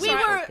I guess actually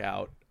I- work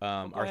out.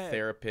 Our ahead.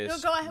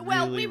 therapist. No, go ahead.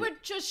 Well, really- we were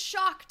just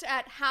shocked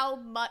at how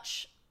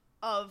much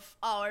of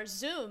our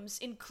Zooms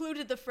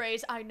included the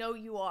phrase, "I know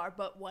you are,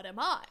 but what am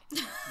I?"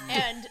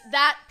 And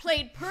that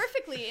played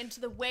perfectly into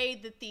the way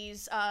that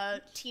these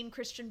teen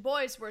Christian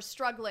boys were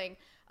struggling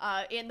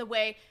in the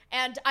way.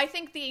 And I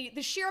think the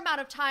sheer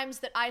amount of times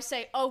that I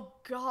say, "Oh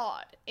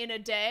God," in a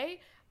day,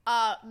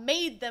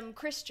 made them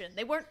Christian.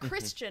 They weren't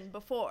Christian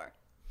before.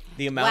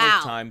 The amount Wow.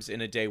 of times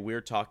in a day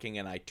we're talking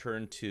and I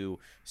turn to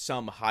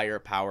some higher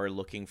power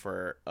looking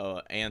for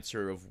an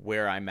answer of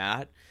where I'm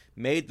at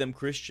made them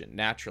Christian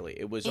naturally.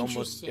 It was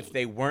almost, Interesting. if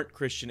they weren't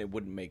Christian, it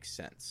wouldn't make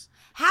sense.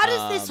 How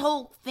does this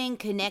whole thing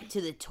connect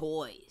to the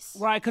toys?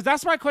 Right, because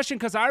that's my question.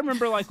 Because I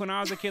remember, like, when I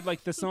was a kid,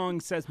 like, the song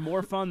says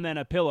 "more fun than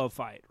a pillow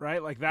fight,"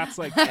 right? Like, that's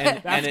like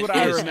And that's it what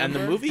I is. remember. And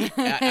the movie,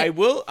 I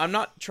will. I'm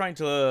not trying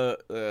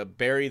to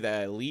bury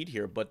the lead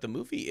here, but the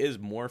movie is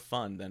more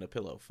fun than a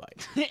pillow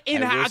fight.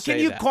 In I will how? Can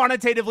say you that.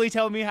 quantitatively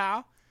tell me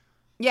how?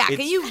 Yeah, can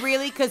It's- you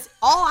really? Because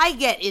all I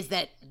get is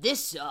that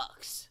this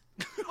sucks.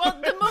 Well,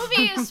 the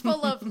movie is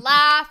full of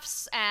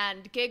laughs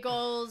and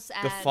giggles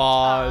and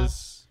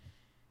Guffaws,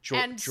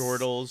 and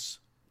jordals.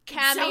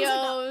 Sounds like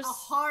cameos. a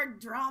hard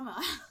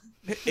drama.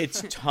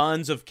 It's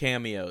tons of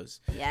cameos.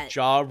 Yeah.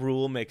 Ja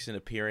Rule makes an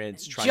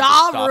appearance trying Ja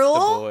to stop Rule?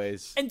 the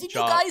boys. And did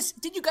Ja-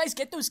 you guys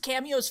get those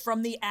cameos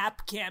from the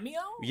app Cameo?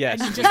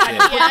 Yes, And you we just did.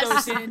 put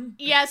Yes. those in.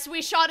 Yes,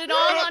 we shot it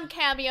all on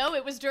Cameo.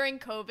 It was during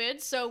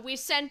COVID, so we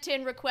sent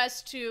in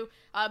requests to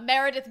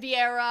Meredith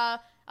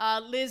Vieira,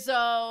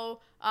 Lizzo.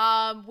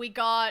 We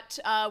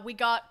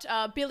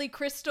got Billy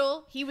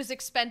Crystal. He was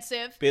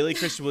expensive. Bailey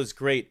Crystal was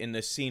great in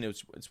this scene.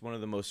 It's one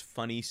of the most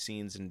funny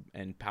scenes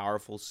and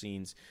powerful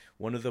scenes.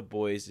 One of the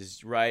boys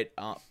is right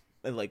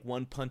like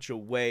one punch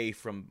away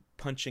from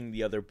punching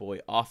the other boy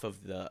off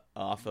of the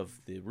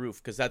roof,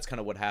 because that's kind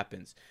of what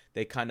happens.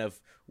 They kind of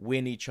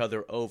win each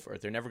other over.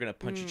 They're never going to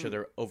punch each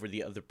other over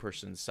the other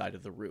person's side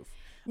of the roof.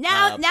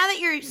 Now that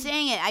you're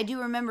saying it, I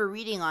do remember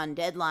reading on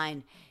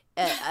Deadline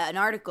an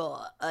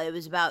article. It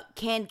was about,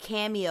 can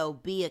Cameo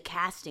be a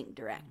casting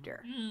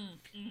director? And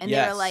they were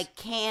Yes. like,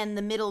 can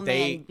the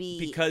middleman be?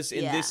 Because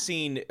in Yeah. this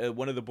scene,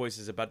 one of the boys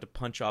is about to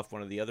punch off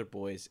one of the other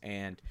boys,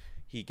 and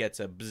he gets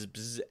a bzz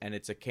bzz, and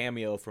it's a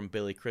cameo from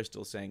Billy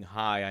Crystal saying,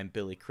 "Hi, I'm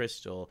Billy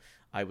Crystal.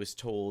 I was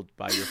told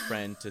by your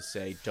friend to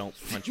say, don't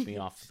punch me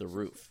off the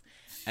roof."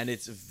 And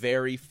it's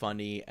very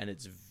funny, and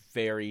it's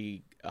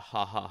very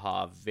ha ha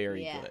ha,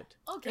 very Yeah. good.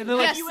 Okay. And they're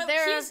like- Yes, You-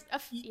 there are he's-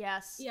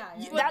 yes. Yeah,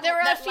 yeah. Well, That- there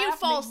are a that few laugh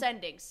false made-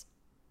 endings.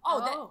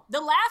 Oh. The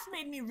laugh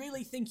made me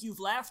really think you've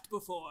laughed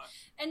before.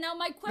 And now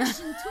my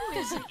question too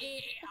is,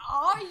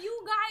 are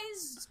you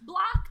guys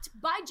blocked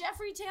by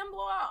Jeffrey Tambor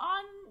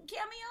on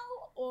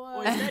Cameo?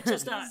 Or is that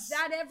just Is us?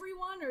 that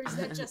everyone, or is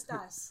that just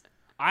us?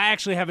 I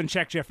actually haven't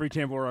checked Jeffrey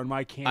Tambor on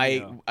my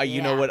Cameo. I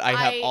you know Yeah. what? I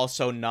have I-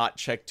 also not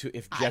checked to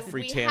if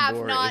Jeffrey we have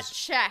Tambor not is.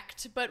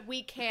 checked, but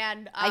we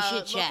can. I should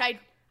look, check.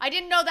 I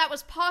didn't know that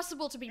was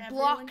possible to be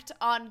Everyone? blocked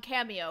on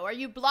Cameo. Are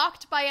you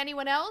blocked by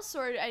anyone else,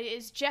 or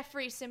is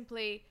Jeffrey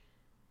simply?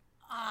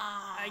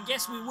 I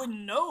guess we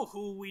wouldn't know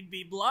who we'd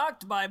be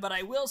blocked by, but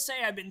I will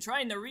say I've been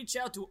trying to reach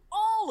out to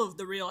all of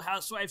the Real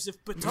Housewives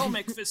of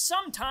Potomac for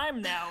some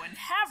time now and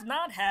have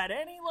not had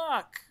any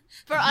luck.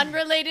 For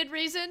unrelated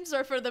reasons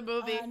or for the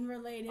movie?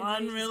 Unrelated.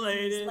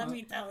 Unrelated. reasons, let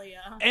me tell you.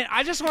 And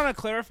I just want to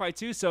clarify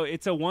too. So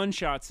it's a one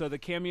shot. So the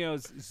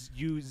cameos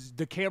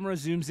the camera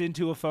zooms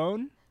into a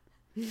phone.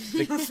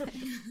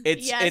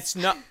 It's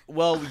not,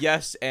 well,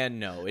 yes and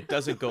no. It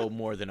doesn't go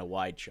more than a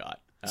wide shot.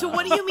 So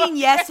what do you mean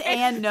yes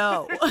and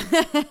no?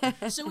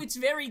 So it's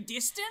very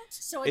distant?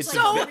 So it's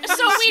It's- like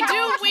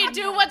So we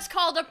do what's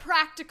called a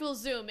practical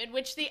zoom, in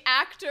which the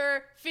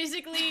actor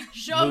physically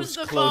shows Moves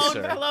the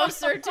closer. phone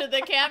closer to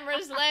the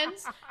camera's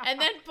lens and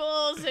then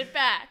pulls it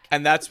back.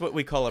 And that's what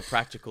we call a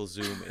practical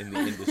zoom in the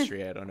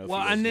industry. I don't know if Well,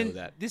 you guys and know then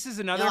that. this is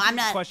another No, I'm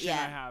not- question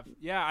yeah. I have.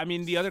 Yeah, I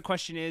mean, the other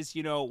question is,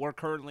 we're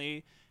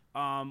currently,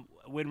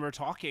 when we're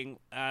talking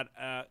at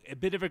a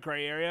bit of a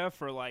gray area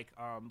for like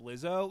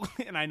Lizzo,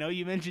 and I know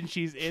you mentioned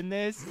she's in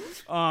this.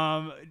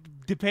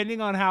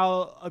 Depending on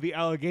how the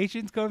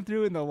allegations come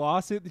through in the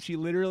lawsuit that she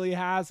literally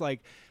has,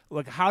 like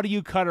how do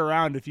you cut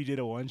around if you did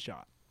a one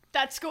shot?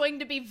 That's going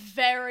to be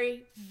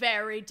very,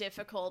 very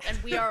difficult, and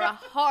we are a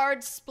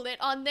hard split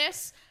on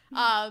this.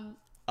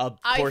 Of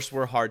course,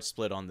 we're hard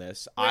split on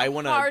this. I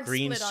want to hard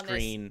green split on this.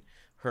 screen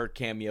her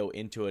cameo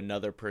into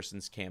another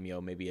person's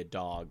cameo, maybe a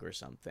dog or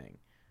something.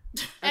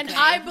 And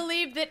I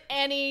believe that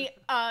any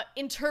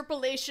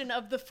interpolation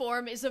of the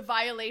form is a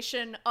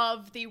violation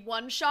of the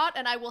one shot,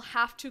 and I will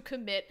have to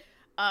commit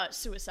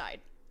suicide.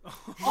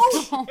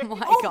 Oh my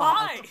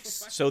god. My.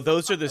 So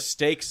those are the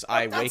stakes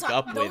I wake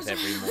up with those-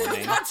 every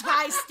morning. That's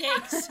high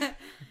stakes.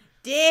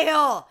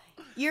 Dale,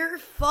 your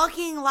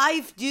fucking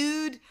life,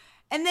 dude.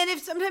 And then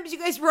if sometimes you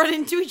guys run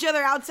into each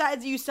other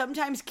outside, do you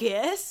sometimes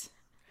kiss?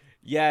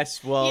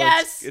 Yes, well,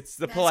 Yes. it's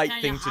the That's polite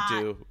kinda thing hot.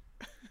 to do.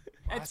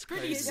 It's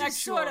pretty It's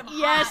sexual. sort of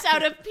Yes,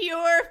 hot. out of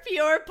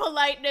pure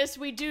politeness,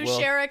 we do Well-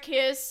 share a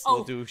kiss.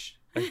 We'll do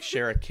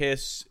share a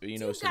kiss, so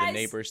the guys-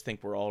 neighbors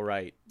think we're all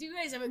right. Do you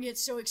guys ever get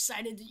so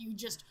excited that you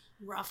just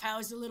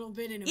roughhouse a little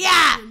bit in a Yeah.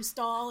 bathroom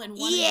stall and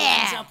one of you Yeah.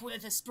 ends up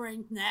with a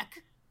sprained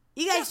neck?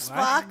 You guys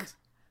fuck?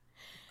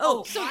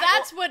 Oh, So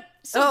that's what.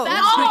 Oh.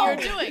 That's No.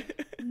 what you're doing.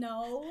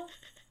 No.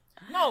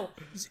 No,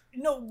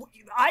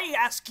 I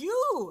ask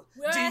you.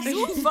 We're Do asking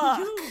you fuck?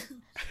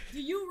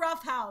 Do you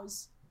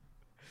roughhouse?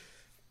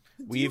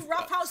 We've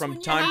roughhouse from when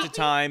you're time to happy?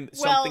 time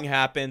Well- something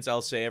happens.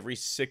 I'll say every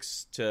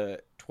 6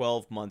 to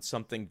 12 months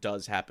something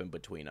does happen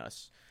between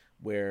us,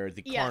 where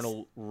the Yes.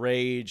 carnal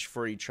rage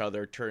for each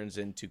other turns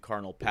into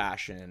carnal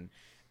passion,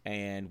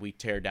 and we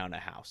tear down a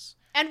house.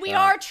 And we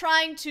are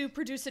trying to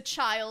produce a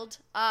child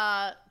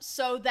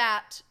so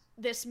that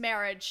this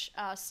marriage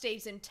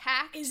stays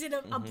intact. Is it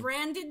a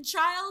branded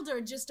child or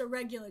just a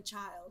regular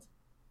child?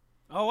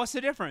 Oh, what's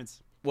the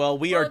difference? Well,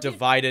 we Well, are if you-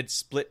 divided,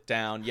 split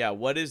down. Yeah,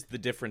 what is the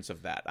difference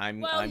of that?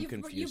 I'm Well, you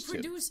confused too.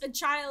 produce a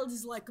child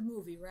is like a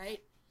movie,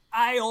 right?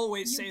 I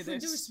always You say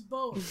produce this.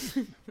 both.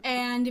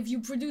 And if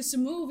you produce a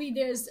movie,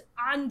 there's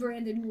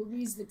unbranded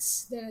movies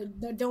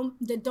that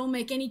don't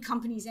make any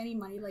companies any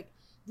money, like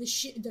the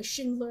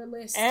Schindler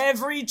List.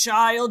 Every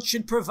child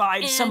should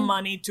provide some And-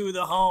 money to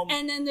the home.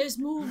 And then there's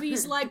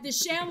movies like the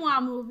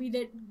ShamWow movie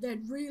that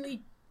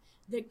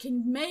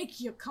can make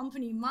your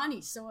company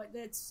money. So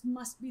that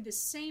must be the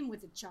same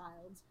with a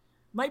child.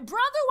 My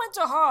brother went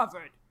to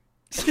Harvard.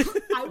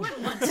 I went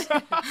once.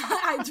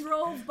 I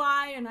drove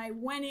by and I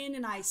went in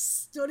and I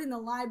stood in the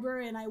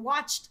library and I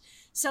watched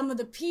some of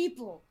the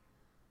people.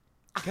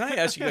 Can I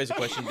ask you guys a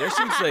question? There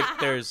seems like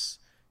there's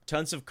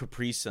tons of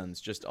Capri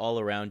Suns just all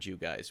around you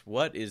guys.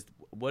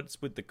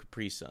 What's with the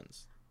Capri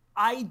Suns?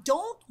 I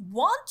don't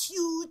want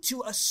you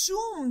to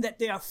assume that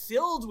they are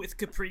filled with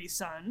Capri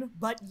Sun,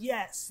 but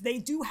yes, they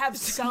do have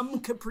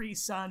some Capri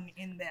Sun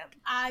in them.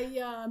 I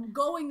am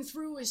going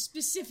through a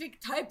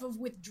specific type of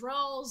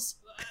withdrawals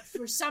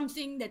for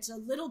something that's a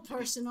little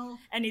personal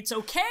And it's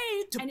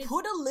okay to And it's-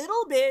 put a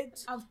little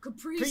bit of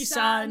Capri Capri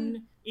Sun.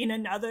 Sun in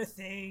another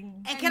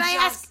thing. and can I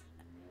ask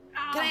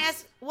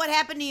what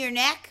happened to your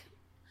neck?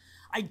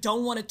 I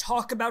don't want to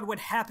talk about what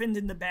happened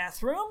in the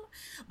bathroom,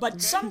 but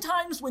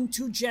sometimes when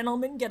two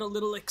gentlemen get a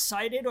little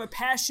excited or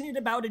passionate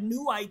about a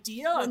new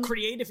idea, a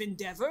creative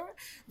endeavor,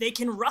 they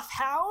can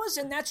roughhouse,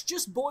 and that's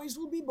just boys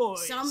will be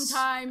boys.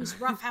 Sometimes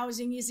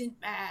roughhousing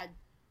isn't bad.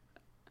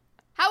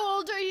 How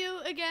old are you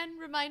again?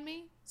 Remind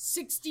me.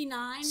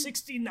 69.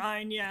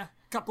 69, yeah.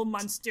 Couple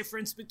months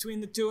difference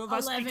between the two of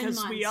us 11 because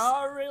we months.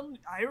 are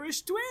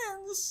Irish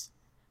twins.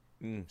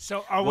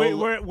 So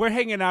we're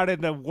hanging out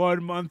in the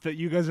 1 month that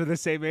you guys are the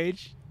same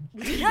age?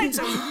 Yeah, it's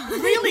a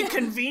really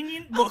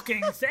convenient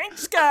booking.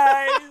 Thanks,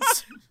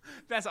 guys.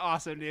 That's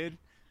awesome, dude.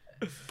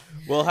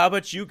 Well, how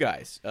about you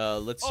guys?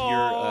 Let's hear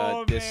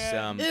Oh, this.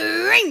 man.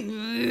 Okay,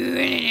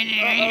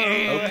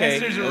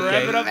 Hester's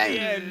okay. revving up the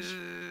edge.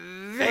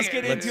 Let's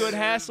get into it,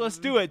 Hess. Let's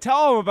do it.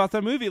 Tell them about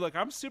the movie. Look,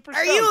 I'm super Are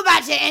stoked. you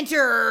about to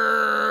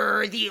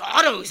enter the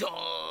auto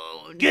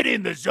zone? Get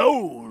in the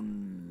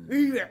zone.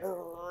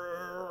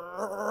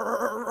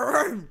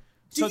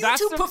 Do you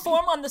two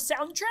perform on the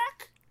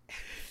soundtrack?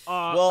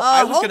 Well,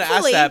 I was going to ask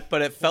hopefully. that,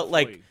 but it felt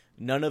like Hopefully.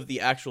 none of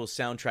the actual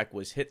soundtrack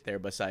was hit there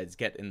besides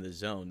Get in the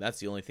Zone. That's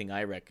the only thing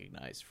I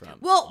recognize from.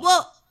 Well,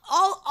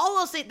 all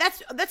I'll say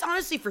that's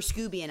honestly for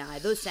Scooby and I,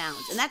 those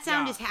sounds, and that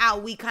sound Yeah. is how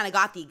we kind of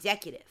got the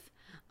executive.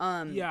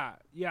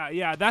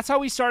 Yeah. That's how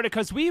we started,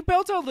 because we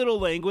built a little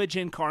language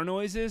in car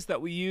noises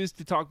that we use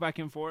to talk back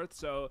and forth.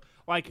 So,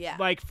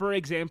 like for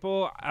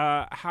example,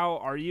 how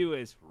are you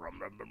is rum,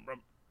 rum, rum,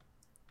 rum.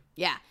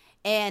 Yeah,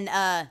 and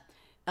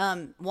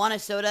Wanna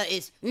Soda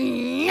is.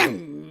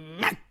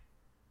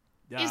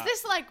 Is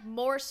this like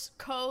Morse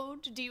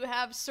code? Do you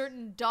have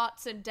certain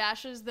dots and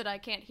dashes that I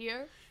can't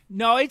hear?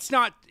 No, it's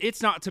not.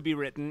 It's not to be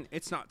written.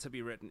 It's not to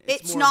be written.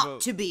 It's not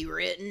to be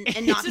written,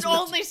 and not. It's an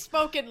only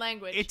spoken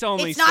language. It's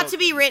only. It's not to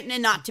be written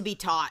and not to be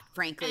taught.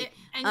 Frankly,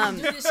 and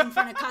you do this in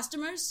front of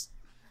customers.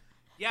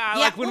 Yeah,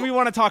 like when we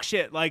want to talk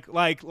shit, like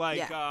if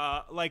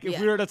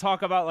we were to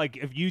talk about like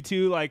if you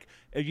two like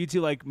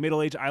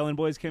middle-aged island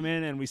boys came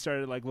in and we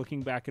started like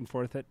looking back and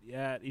forth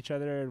at each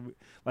other,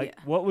 and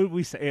what would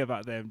we say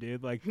about them,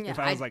 dude? Like if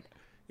I was like,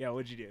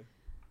 what'd you do?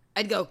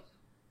 I'd go,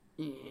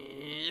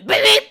 beep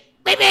beep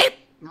beep beep.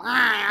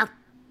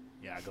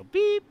 Yeah, I go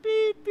beep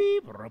beep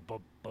beep, boom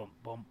boom boom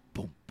boom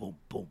boom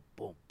boom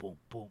boom boom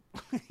boom.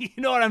 You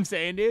know what I'm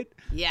saying, dude?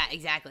 Yeah,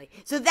 exactly.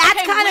 So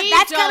that's kind of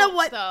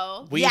what.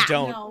 Though. We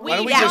don't. No, Why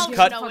don't we don't just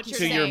cut know what to you're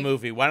your saying.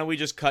 movie? Why don't we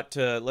just cut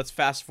to? Let's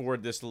fast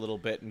forward this a little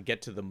bit and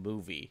get to the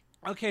movie.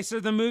 Okay, so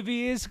the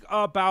movie is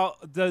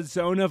about the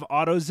zone of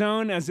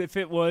AutoZone, as if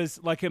it was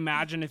like,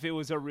 imagine if it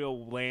was a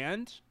real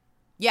land.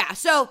 Yeah.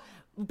 So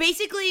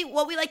basically,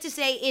 what we like to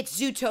say, it's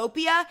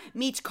Zootopia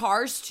meets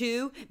Cars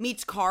 2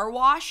 meets Car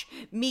Wash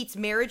meets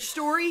Marriage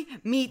Story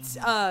meets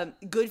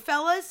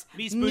Goodfellas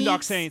Meets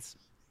Boondock Saints.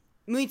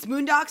 Meets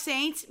Moondock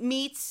Saints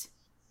meets.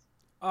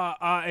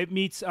 It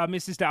meets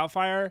Mrs.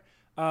 Doubtfire.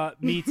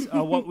 Meets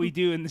What We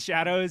Do in the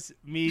Shadows.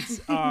 Meets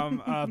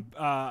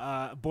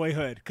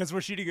Boyhood, because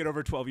we're shooting it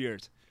over 12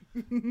 years.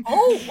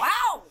 Oh,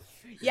 wow.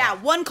 Yeah,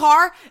 one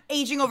car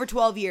aging over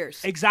 12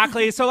 years.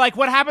 Exactly. So like,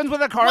 what happens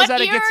with a car is What that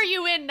year it gets. are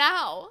you in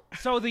now?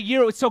 So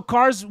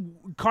cars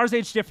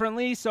age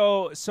differently.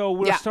 So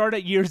we'll start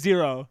at year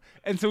 0,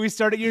 and so we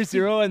start at year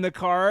 0, and the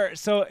car.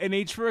 So an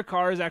age for a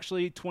car is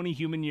actually 20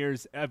 human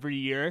years every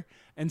year,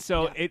 and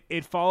so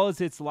it follows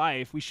its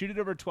life. We shoot it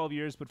over 12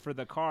 years, but for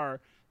the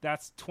car,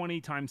 that's 20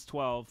 times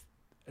 12.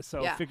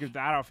 So figure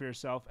that out for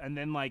yourself, and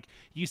then like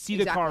you see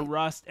the car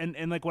rust, and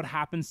like what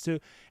happens to.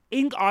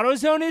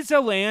 AutoZone is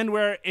a land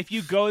where if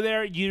you go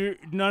there,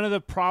 none of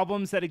the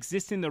problems that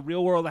exist in the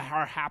real world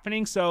are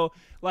happening. So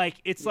like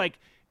it's like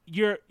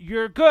you're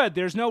good.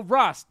 There's no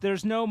rust.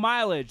 There's no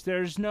mileage.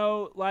 There's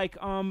no like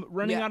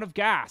running out of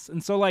gas.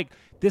 And so like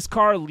this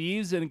car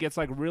leaves and it gets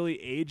like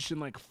really aged and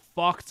like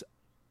fucked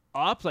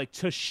up, like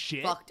to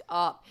shit. Fucked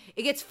up.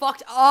 It gets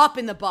fucked up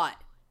in the butt.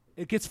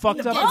 It gets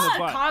fucked up in the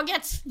butt.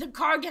 The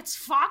car gets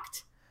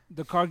fucked.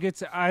 The car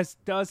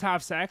does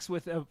have sex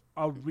with a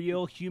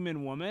real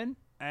human woman.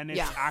 And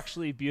it's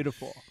actually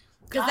beautiful.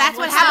 Because that's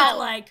what what's that happens.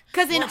 like?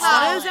 Because in What's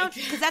that AutoZone, like?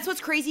 because that's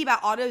what's crazy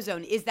about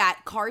AutoZone is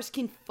that cars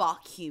can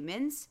fuck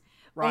humans,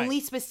 only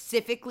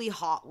specifically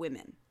hot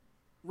women.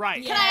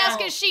 Right. Can I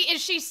ask, is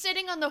she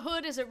sitting on the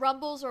hood as it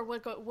rumbles, or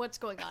what's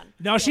going on?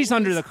 No, she's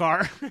under the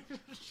car.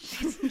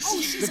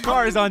 The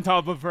car is on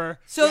top of her.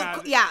 So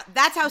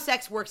that's how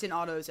sex works in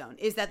AutoZone,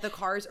 is that the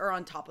cars are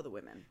on top of the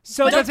women.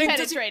 So But the it's thing,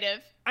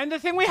 penetrative. and the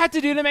thing we had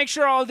to do to make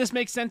sure all of this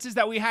makes sense is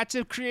that we had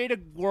to create a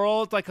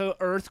world, like a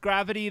Earth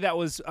gravity that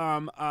was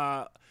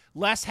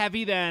less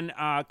heavy than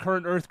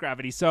current Earth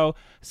gravity. So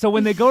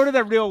when they go to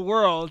the real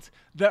world,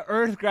 the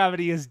Earth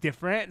gravity is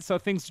different. So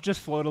things just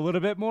float a little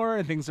bit more,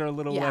 and things are a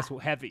little less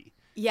heavy.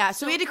 Yeah,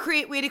 so we had to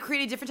create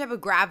a different type of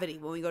gravity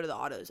when we go to the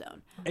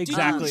AutoZone.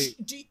 Exactly.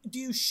 Do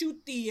you shoot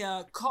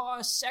the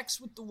car sex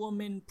with the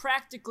woman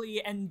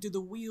practically, and do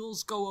the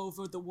wheels go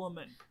over the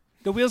woman?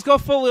 The wheels go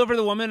fully over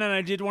the woman, and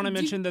I did want to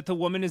mention that the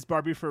woman is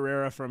Barbie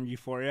Ferreira from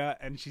Euphoria,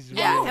 and she's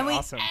really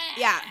awesome.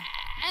 Yeah.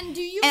 And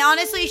do you? And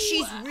honestly,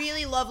 she's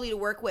really lovely to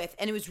work with,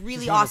 and it was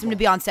really awesome to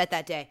be on set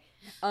that day.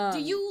 Do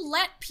you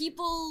let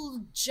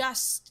people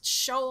just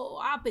show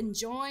up and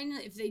join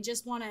if they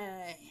just want to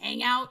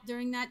hang out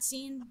during that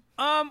scene?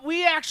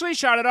 We actually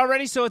shot it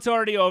already, so it's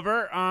already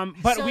over.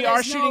 But So we are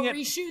there's shooting no it.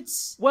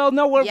 reshoots. Well,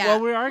 no, we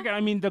are.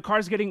 I mean, the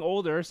car's getting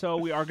older, so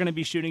we are going to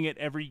be shooting it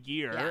every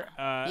year.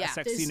 A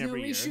sex There's scene no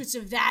every year. reshoots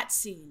of that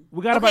scene.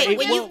 We got about 8.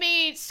 When you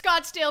meet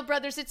Scottsdale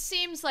Brothers, it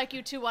seems like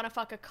you two want to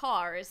fuck a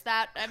car.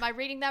 Am I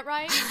reading that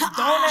right?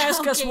 Don't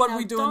ask us Okay, what now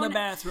we do in the don't-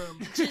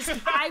 bathroom.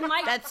 I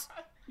might. That's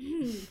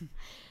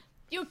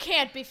You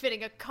can't be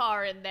fitting a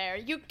car in there.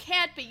 You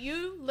can't be,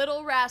 you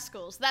little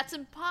rascals. That's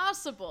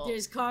impossible.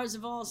 There's cars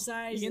of all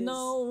sizes. You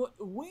know,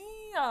 we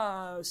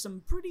are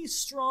some pretty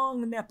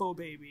strong Nepo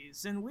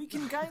babies, and we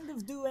can kind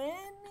of do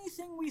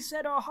anything we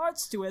set our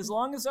hearts to as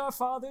long as our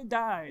father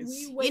dies.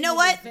 you know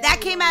what? That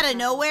came out of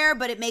nowhere,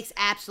 but it makes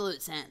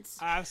absolute sense.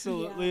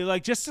 Absolutely.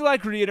 Like, just to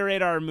like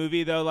reiterate our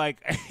movie though, like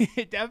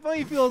it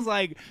definitely feels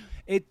like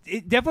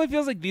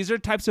these are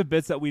types of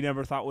bits that we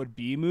never thought would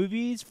be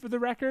movies, for the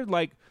record.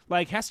 Like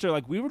Hester,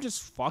 like we were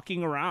just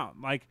fucking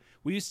around. Like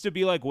we used to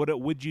be like,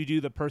 would you do,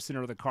 the person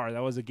or the car?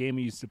 That was a game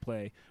we used to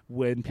play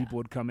when people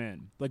would come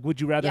in. Like, would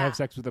you rather have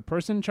sex with a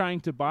person trying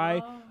to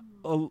buy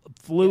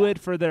fluid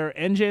for their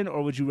engine,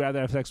 or would you rather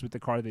have sex with the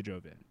car they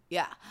drove in?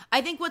 Yeah.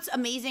 I think what's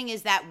amazing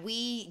is that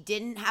we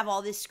didn't have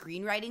all this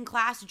screenwriting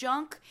class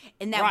junk,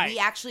 and that we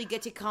actually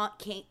get to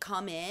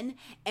come in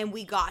and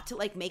we got to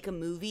like make a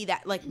movie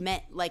that like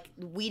meant like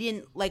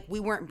we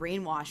weren't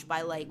brainwashed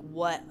by like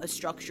what a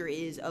structure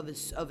is of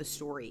a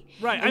story.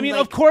 Right. And, I mean,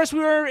 like, of course we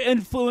were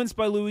influenced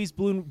by Louise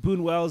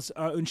Boonwell's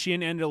Un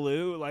Chien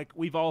Andalou. Like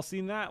we've all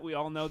seen that. We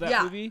all know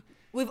that movie.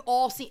 We've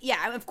all seen,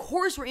 of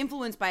course we're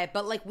influenced by it,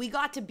 but like we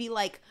got to be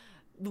like,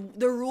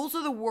 the rules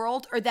of the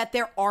world are that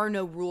there are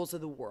no rules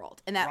of the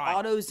world, and that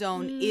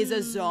AutoZone is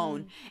a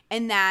zone,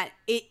 and that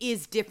it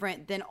is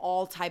different than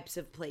all types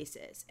of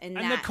places. And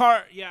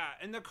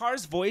the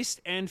car's voiced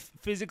and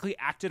physically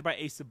acted by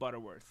Asa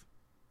Butterworth.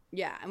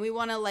 Yeah, and we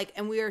want to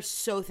and we are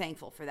so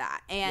thankful for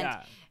that.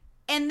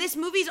 And this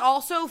movie's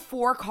also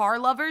for car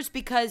lovers,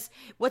 because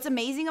what's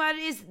amazing about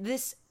it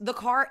is the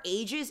car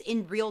ages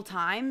in real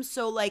time,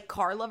 so like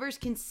car lovers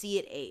can see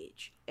it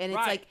age, and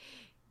it's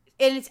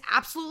and it's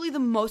absolutely the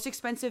most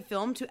expensive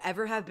film to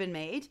ever have been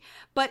made,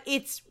 but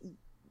it's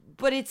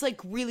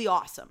like really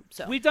awesome.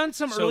 So we've done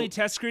some early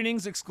test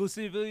screenings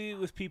exclusively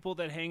with people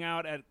that hang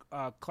out at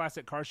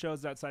classic car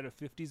shows outside of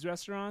 50s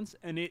restaurants,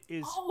 and it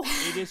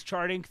is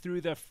charting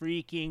through the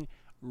freaking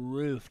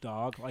roof,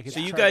 dog. Like,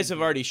 so you guys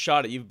have already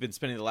shot it. You've been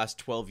spending the last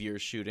 12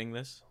 years shooting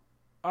this.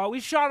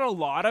 We've shot a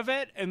lot of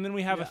it, and then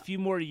we have a few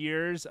more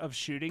years of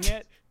shooting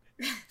it.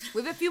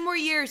 We have a few more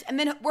years, and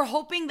then we're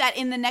hoping that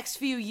in the next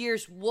few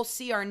years we'll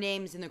see our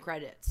names in the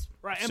credits.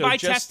 Right, and so by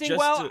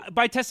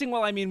testing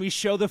well, I mean we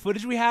show the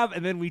footage we have,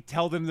 and then we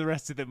tell them the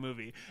rest of the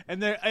movie.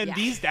 And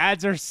these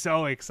dads are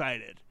so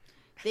excited.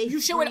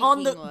 You show it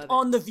on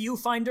the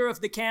viewfinder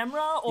of the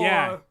camera,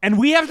 or and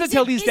we have to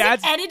tell these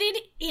dads. Is it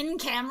edited in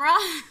camera?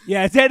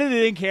 Yeah, it's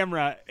edited in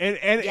camera,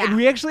 and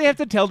we actually have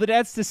to tell the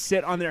dads to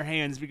sit on their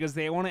hands because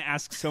they want to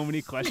ask so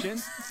many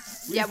questions.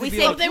 We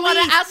say they want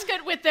to ask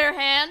it with their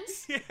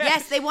hands.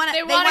 Yes, they want to.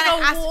 They want to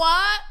go ask,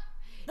 what?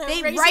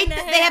 They write.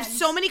 They have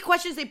so many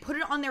questions. They put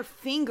it on their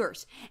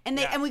fingers, and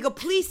we go,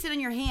 please sit on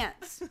your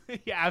hands.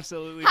 Yeah,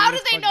 absolutely. How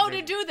did they know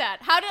to do that?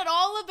 How did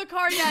all of the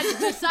car dads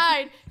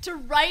decide to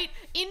write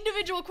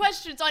individual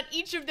questions on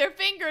each of their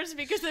fingers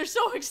because they're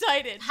so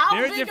excited? How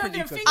big are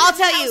their fingers? I'll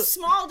tell how you.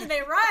 Small do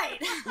they write?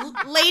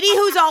 Lady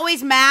who's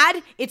always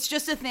mad. It's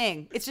just a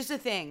thing. It's just a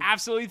thing.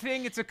 Absolutely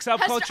thing. It's a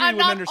subculture Hester, you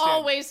wouldn't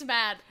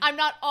understand. I'm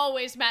not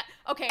always mad.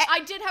 Okay, I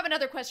did have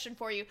another question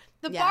for you.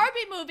 The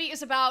Barbie movie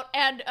is about,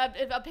 and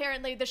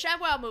apparently the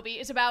ShamWow movie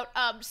is about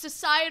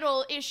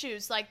societal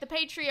issues like the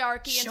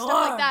patriarchy and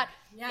stuff like that.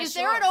 Yeah, is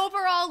there an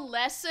overall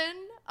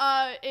lesson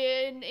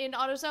in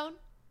AutoZone?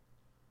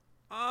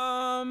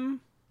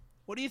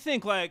 What do you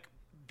think? Like,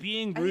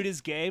 being rude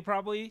is gay,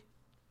 probably?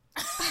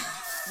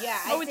 Yeah.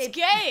 It's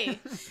gay.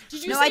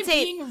 Did you say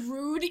being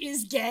rude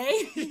is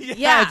gay?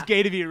 Yeah, it's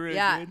gay to be rude.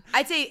 Yeah, dude.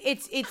 I'd say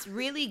it's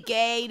really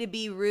gay to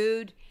be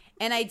rude,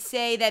 and I'd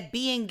say that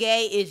being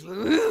gay is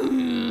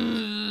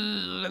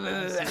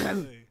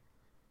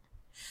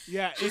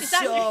yeah, it's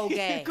so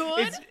gay.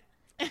 Good.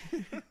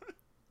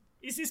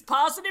 Is this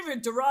positive or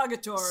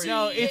derogatory?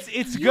 No, it's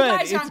you good.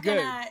 Guys it's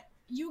good.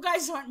 You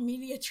guys aren't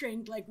media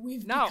trained like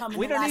we've No, become.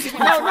 we in the don't last need to.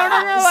 24 No.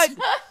 hours. Like,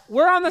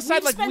 we're on the side.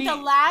 We've like spent the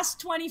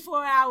last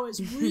 24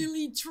 hours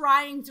really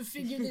trying to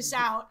figure this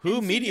out.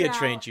 Who media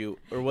trained you,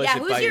 or was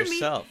it by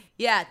yourself?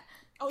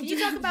 Oh, did you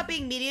talk about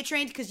being media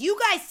trained? Because you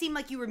guys seem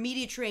like you were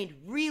media trained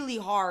really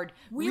hard,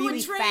 we really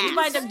were trained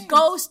fast. by the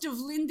ghost of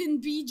Lyndon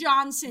B.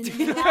 Johnson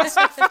in the last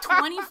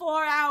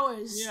 24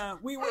 hours. Yeah,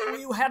 we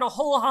had a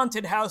whole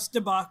haunted house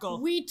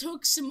debacle. We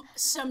took some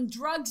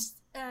drugs,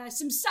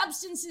 some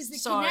substances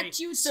that connect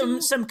you to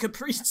some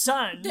Capri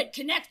Sun that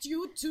connect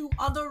you to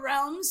other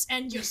realms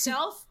and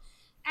yourself.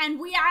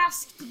 And we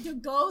asked the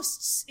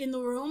ghosts in the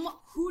room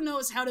who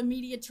knows how to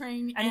media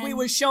train. And we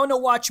were shown to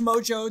watch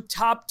Mojo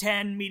top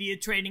 10 media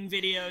training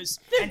videos.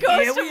 The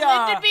ghost of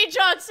Lyndon B.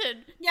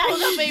 Johnson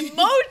pulled up a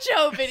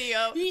Mojo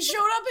video. He showed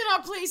up in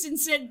our place and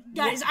said,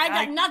 guys, I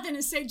got nothing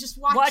to say, just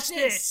watch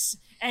this.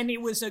 And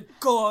it was a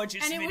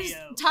gorgeous video. And it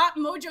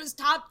was Mojo's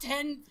top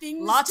 10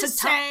 things to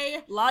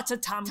say. Lots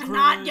of Tom Cruise. To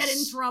not get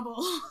in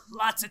trouble.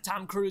 Lots of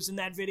Tom Cruise in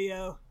that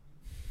video.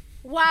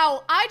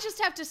 Wow, I just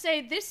have to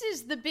say, this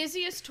is the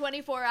busiest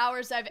 24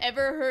 hours I've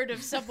ever heard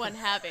of someone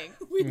having.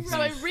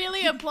 So I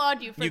really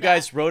applaud you for that. You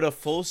guys wrote a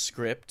full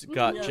script,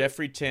 got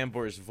Jeffrey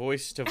Tambor's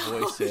voice to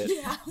voice it.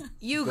 Yeah.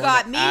 You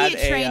got media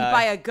trained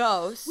by a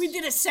ghost. We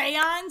did a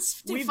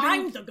seance to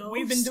find the ghost.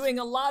 We've been doing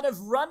a lot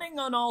of running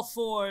on all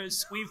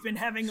fours. We've been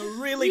having a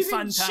really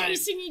fun time.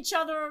 Chasing each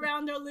other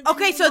around our living room.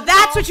 Okay, so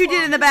that's what you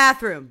did in the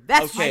bathroom.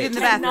 That's what you did in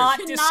the bathroom. Cannot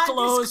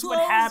disclose what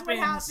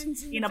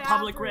happens in a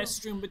public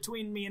restroom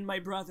between me and my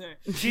brother.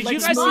 Did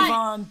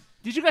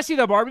you guys see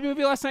the Barbie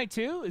movie last night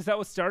too? Is that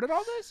what started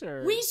all this?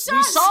 Or we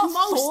saw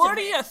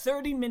 40 or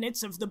 30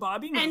 minutes of the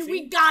Barbie movie, and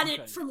we got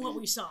it from what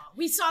we saw.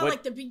 We saw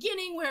like the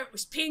beginning where it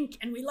was pink,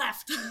 and we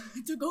left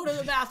to go to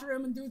the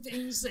bathroom and do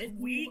things that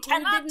we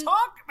cannot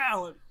talk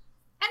about.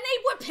 And they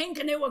were pink,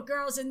 and they were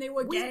girls, and they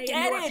were gay,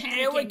 and they were pink.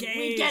 They were gays.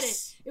 We get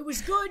it. It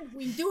was good.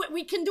 We do it.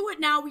 We can do it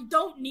now. We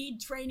don't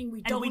need training.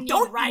 We don't need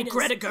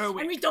Greta Gerwig.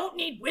 And we don't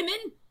need women.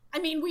 I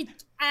mean, we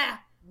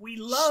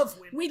love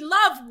women. We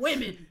love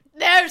women.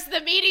 There's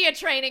the media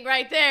training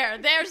right there.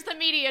 There's the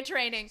media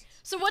training.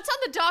 So what's on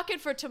the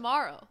docket for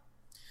tomorrow?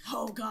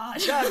 Oh, God.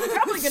 We're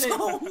probably going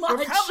to...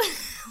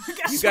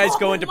 You guys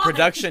go into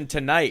production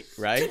tonight,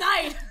 right?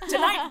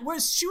 Tonight. We're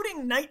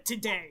shooting night to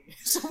day.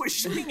 So we're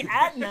shooting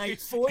at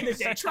night for the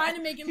day. Trying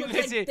to make it look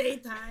like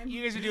daytime.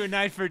 You guys are doing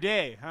night for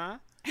day, huh?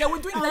 Yeah, we're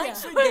doing night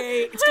for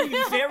day. It's going to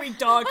be very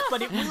dark,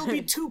 but it will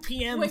be 2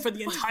 p.m. for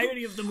the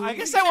entirety of the movie. I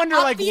guess I wonder,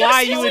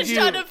 why you would do...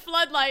 Shot of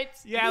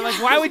floodlights. Yeah,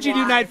 why would you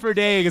do night for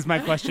day is my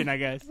question, I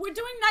guess. We're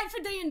doing night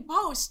for day in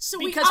post, so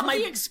because we up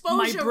the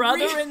exposure. My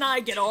brother and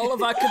I get all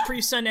of our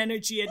Capri Sun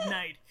energy at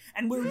night.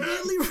 And we're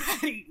really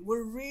ready.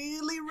 We're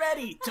really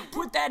ready to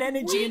put that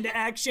energy into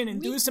action and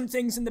do some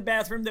things in the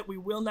bathroom that we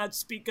will not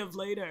speak of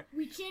later.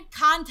 We can't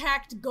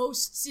contact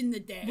ghosts in the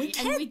day.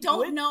 And we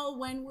don't know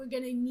when we're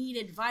going to need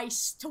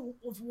advice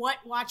of what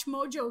Watch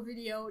Mojo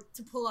video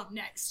to pull up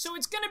next. So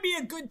it's going to be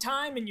a good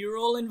time, and you're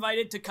all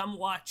invited to come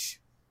watch.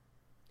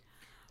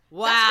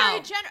 Wow. That's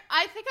very generous.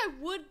 I think I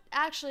would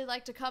actually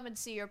like to come and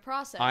see your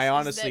process. I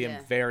honestly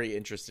am very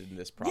interested in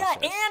this process.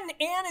 Yeah,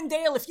 Anne and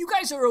Dale, if you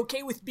guys are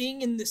okay with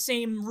being in the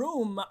same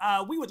room,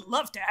 we would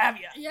love to have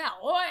you. Yeah,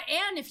 or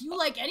Anne, if you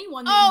like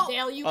anyone named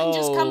Dale, you can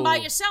just come by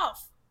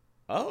yourself.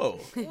 Oh.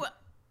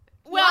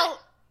 Well,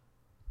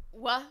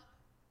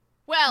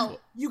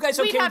 you guys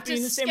okay with being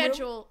in the same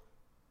room?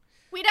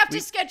 We'd have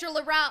to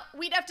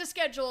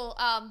schedule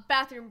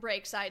bathroom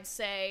breaks, I'd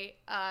say,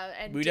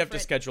 and we'd have to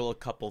schedule a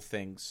couple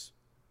things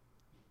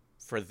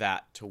for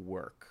that to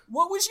work.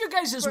 What was your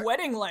guys'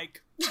 wedding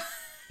like?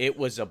 It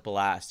was a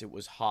blast. It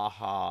was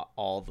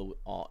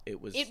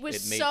it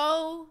was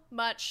so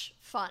much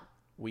fun.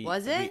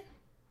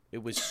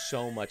 It was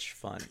so much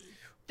fun.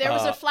 There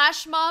was a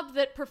flash mob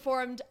that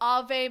performed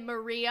Ave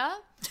Maria.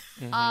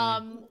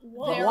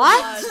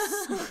 What?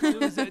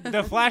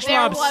 The flash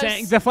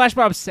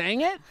mob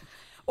sang it?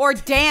 Or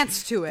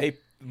danced to it?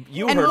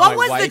 What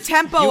was the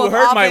tempo of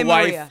Ave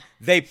Maria?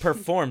 They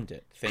performed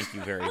it. Thank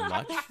you very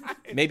much.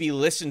 Maybe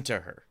listen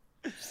to her.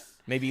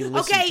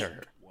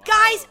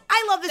 Guys,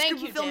 I love this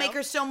group of Dale.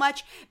 filmmakers so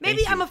much.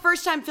 Maybe I'm a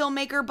first-time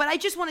filmmaker, but I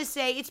just want to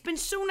say it's been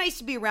so nice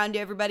to be around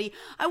everybody.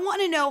 I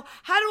want to know,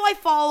 how do I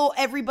follow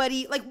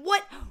everybody? Like,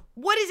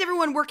 what is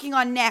everyone working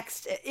on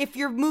next if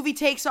your movie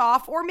takes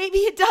off, or maybe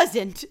it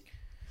doesn't?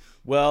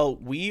 Well,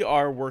 we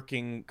are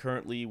working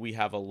currently. We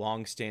have a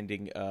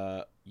long-standing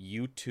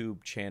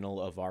YouTube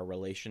channel of our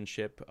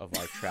relationship, of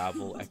our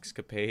travel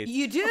escapades.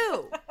 You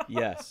do?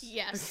 Yes.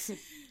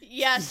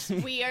 Yes,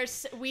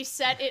 we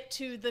set it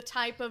to the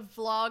type of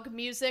vlog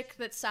music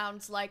that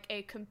sounds like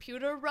a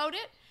computer wrote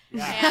it.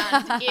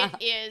 Yeah. And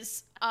it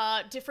is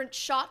different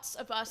shots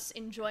of us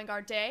enjoying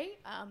our day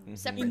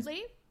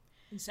separately.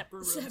 In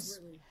separate rooms.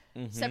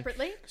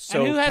 Separately.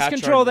 So and who has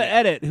control of the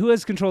edit? Who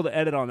has control of the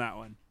edit on that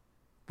one?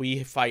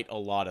 We fight a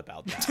lot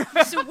about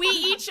that. So we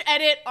each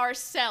edit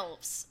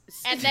ourselves,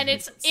 and then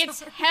it's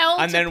hell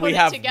and to then put we it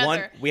have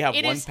together. We have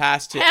it one is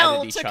pass to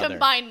hell edit each to other.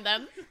 Combine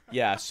them.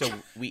 Yeah, so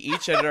we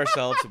each edit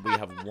ourselves, and we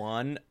have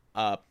one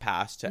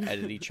pass to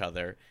edit each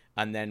other,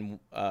 and then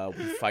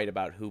we fight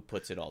about who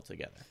puts it all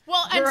together.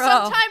 Well, and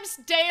sometimes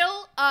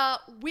Dale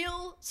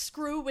will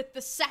screw with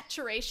the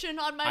saturation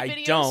on my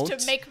videos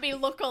to make me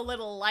look a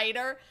little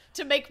lighter,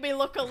 to make me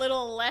look a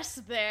little less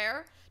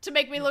there, to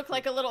make me look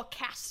like a little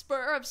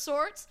Casper of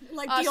sorts.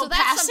 Like the so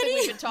opacity? that's something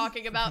we've been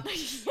talking about.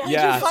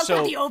 Yeah, you fuck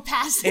so with the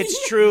opacity?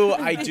 It's true,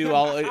 I do.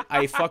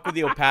 I fuck with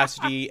the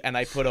opacity, and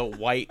I put a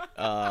white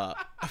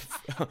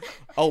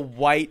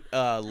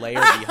layer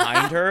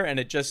behind her,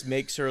 and it just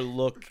makes her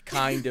look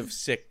kind of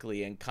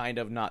sickly and kind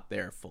of not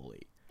there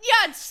fully.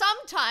 Yeah, and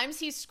sometimes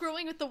he's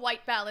screwing with the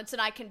white balance,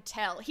 and I can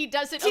tell. He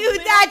does it a Dude,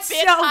 little that's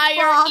bit so higher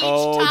fucked.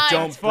 each time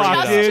don't bring it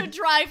just up. to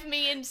drive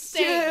me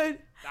insane. Dude,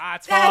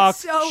 That's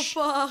that's fucked.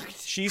 so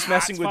fucked. She's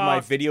messing with my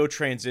fucked. video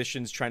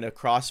transitions, trying to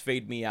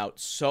crossfade me out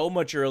so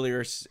much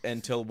earlier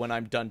until when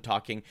I'm done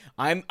talking.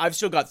 I've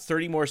still got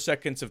 30 more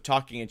seconds of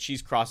talking, and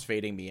she's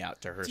crossfading me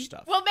out to her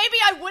stuff. Well, maybe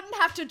I wouldn't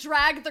have to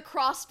drag the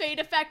crossfade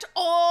effect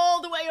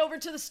all the way over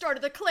to the start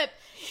of the clip.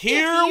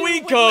 Here if you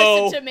we would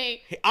go. Listen to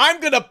me. I'm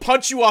gonna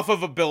punch you off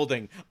of a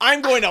building.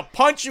 I'm going to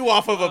punch you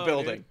off of a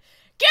building.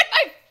 Get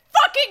my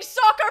fucking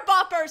soccer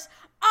boppers.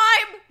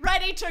 I'm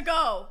ready to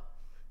go.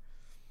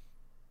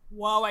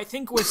 Wow, I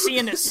think we're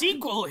seeing a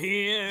sequel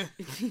here.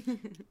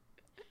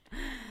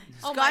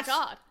 Oh my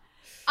god.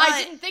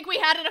 I didn't think we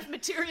had enough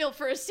material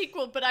for a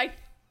sequel, but I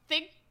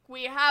think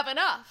we have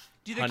enough.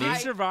 Do you think Honey? you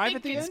survive I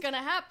at the think it's end? gonna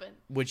happen.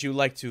 Would you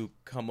like to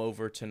come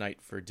over tonight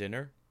for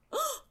dinner?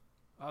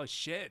 Oh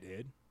shit,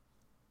 dude.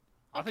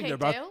 I Okay, think they're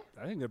about. Dale?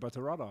 I think they're about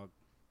to raw dog.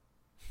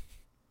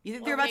 You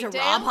think they're about to Okay,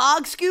 rob Dale?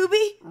 Hog,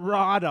 Scooby?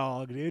 Raw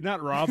dog, dude,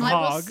 not Rob I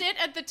will Hog. sit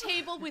at the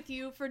table with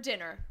you for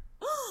dinner.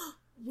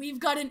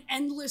 We've got an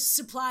endless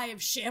supply of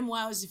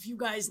ShamWows if you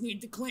guys need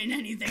to clean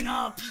anything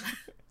up.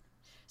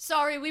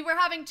 Sorry, we were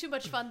having too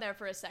much fun there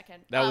for a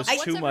second. That was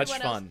what's too much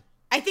everyone fun. else-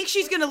 I think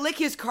she's gonna lick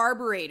his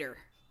carburetor.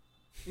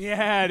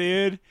 Yeah,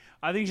 dude.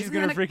 I think she's Isn't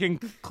gonna that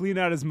freaking clean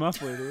out his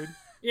muffler, dude.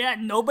 Yeah,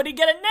 nobody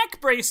get a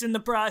neck brace in the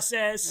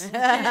process.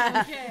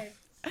 Okay.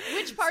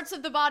 Which parts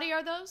of the body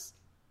are those?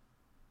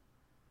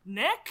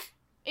 Neck?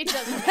 It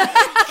doesn't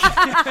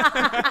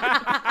matter.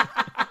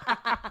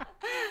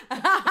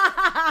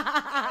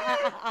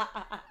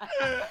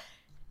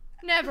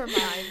 Never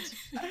mind.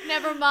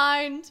 Never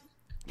mind.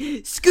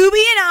 Scooby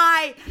and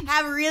I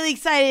have a really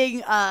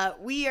exciting.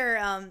 We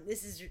are.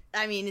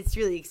 It's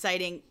really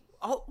exciting.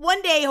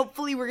 One day,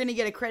 hopefully, we're gonna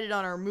get a credit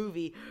on our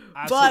movie.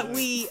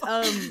 Absolutely.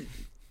 But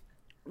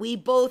we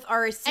both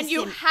are assistant. And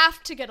you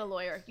have to get a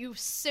lawyer. You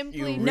simply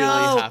You really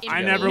No. have to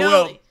I get never it.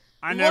 No. will.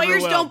 I never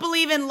Lawyers will. don't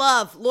believe in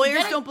love.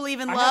 Lawyers don't believe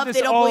in I have love. this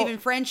They don't all- believe in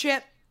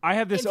friendship. I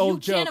have this If you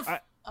old can't joke.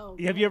 Oh,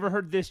 Have you ever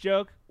heard this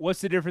joke?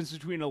 What's the difference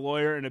between a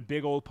lawyer and a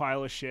big old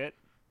pile of shit?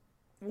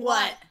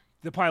 What?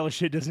 The pile of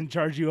shit doesn't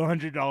charge you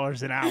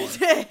 $100 an hour.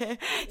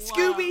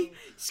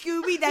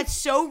 Scooby, that's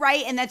so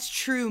right, and that's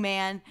true,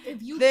 man.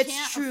 If you That's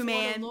can't true, afford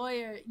man. a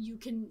lawyer, you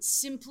can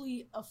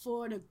simply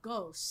afford a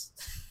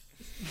ghost.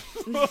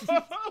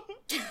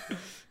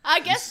 I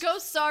guess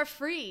ghosts are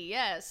free,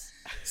 yes.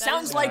 That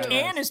Sounds is like true.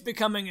 Anne is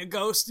becoming a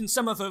ghost in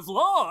some of her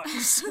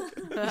vlogs.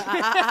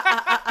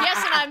 Yes,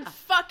 and I'm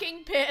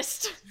fucking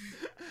pissed.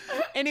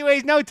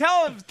 Anyways, no,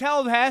 tell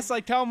him, Hess,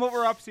 tell him what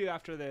we're up to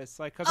after this,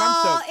 cause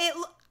I'm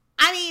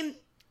stoked.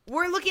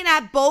 We're looking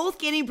at both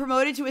getting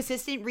promoted to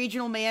assistant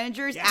regional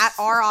managers at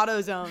our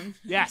AutoZone.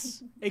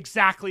 Yes,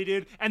 exactly,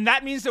 dude. And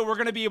that means that we're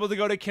going to be able to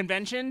go to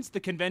conventions,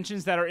 the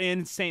conventions that are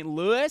in St.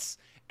 Louis,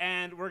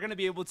 and we're going to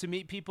be able to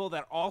meet people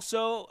that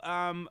also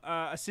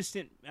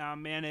assistant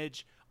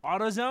manage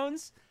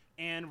AutoZones,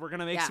 and we're going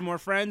to make some more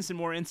friends and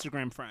more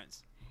Instagram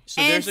friends. So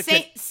And there's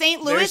a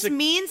St. Louis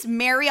means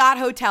Marriott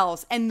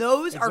hotels, and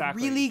those are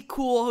Exactly. really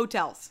cool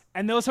hotels.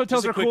 And those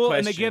hotels Just a are quick cool,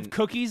 and they question. give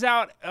cookies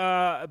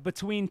out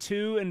between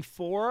 2 and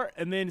 4,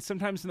 and then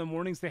sometimes in the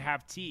mornings they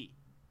have tea.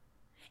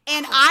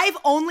 And I've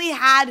only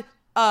had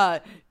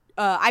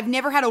I've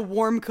never had a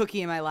warm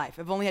cookie in my life.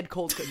 I've only had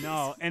cold cookies.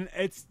 No, and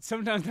it's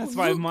sometimes that's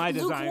why my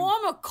design.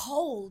 Lukewarm or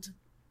cold?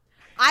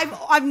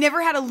 I've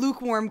never had a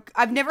lukewarm.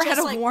 I've never had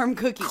Just a like warm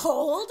cookie.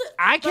 Cold?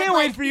 I can't But,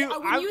 wait for you.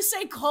 When you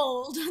say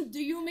cold,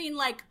 do you mean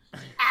like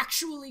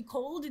actually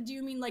cold, or do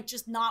you mean like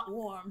just not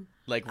warm?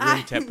 like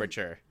room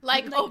temperature,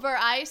 Like over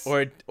ice.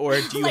 or do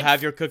you Like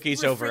have your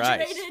cookies over ice?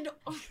 Refrigerated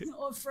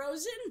or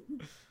frozen?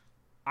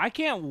 I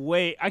can't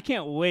wait. I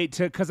can't wait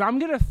to, because I'm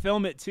gonna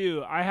film it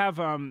too. I have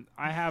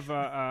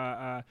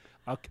a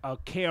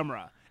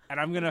camera, and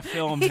I'm gonna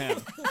film him.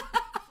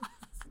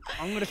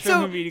 I'm gonna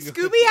film So him eating a Scooby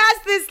cookie.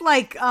 has this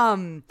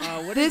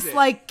what is this it?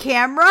 like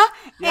camera,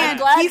 and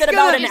Glad he's that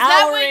about gonna. an Is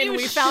that hour what in you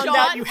we found shot?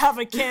 out you have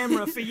a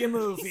camera for your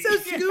movie. So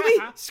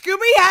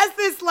Scooby has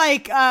this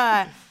like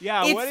Yeah,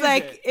 it's what is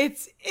like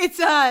it? it's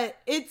a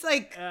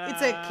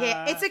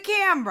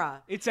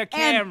camera. It's a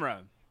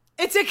camera.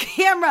 It's a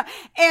camera,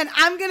 and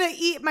I'm gonna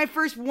eat my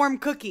first warm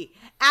cookie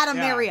at a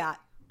Yeah. Marriott.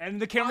 And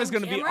the camera's On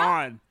gonna be camera?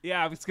 on.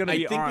 Yeah, it's gonna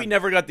be I think on. we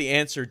never got the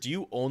answer. Do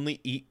you only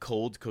eat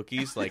cold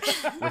cookies, like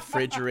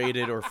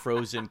refrigerated or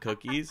frozen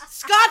cookies?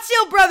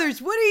 Scottsdale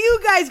Brothers, what are you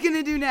guys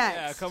gonna do next?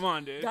 Yeah, come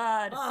on, dude.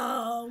 God.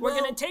 We're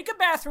well- gonna take a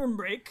bathroom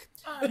break,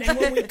 and then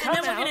when we come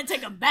And then we're out, gonna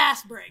take a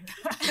bath break.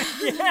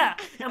 yeah,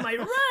 am I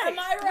right? Am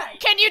I right?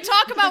 Can you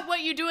talk about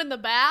what you do in the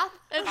bath,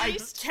 at I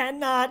least?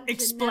 cannot Can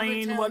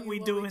explain never what tell we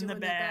you do in the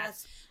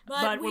bath.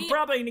 But we, we're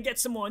probably gonna get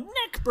some more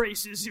neck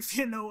braces, if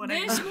you know what I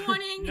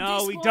mean.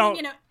 No, we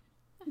don't.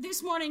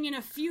 This morning in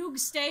a fugue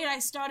state, I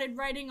started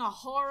writing a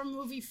horror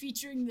movie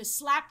featuring the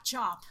slap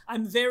chop.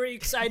 I'm very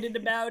excited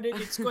about it.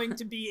 It's going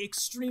to be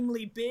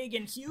extremely big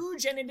and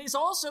huge, and it is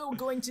also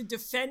going to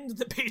defend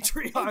the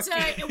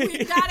patriarchy.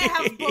 We gotta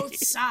have both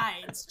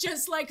sides,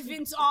 just like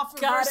Vince Offer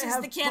Gotta versus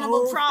have the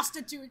cannibal both-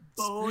 prostitute.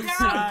 both there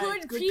sides. are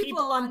good Good people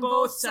people on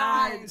both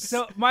sides.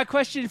 So my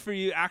question for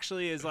you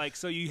actually is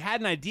so you had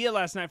an idea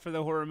last night for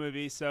the horror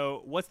movie.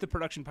 So what's the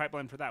production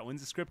pipeline for that?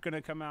 When's the script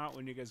gonna come out?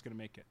 When are you guys gonna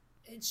make it?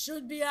 It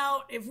should be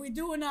out if we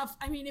do enough.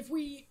 I mean, if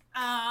we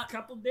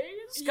Couple days?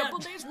 Yeah. Couple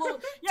days? Well,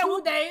 yeah, 2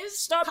 we'll days,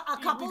 stop. a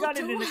couple, we got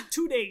it 2. in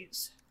 2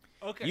 days.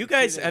 Okay. You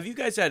guys, have you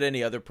guys had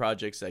any other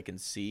projects I can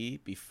see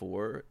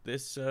before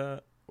this?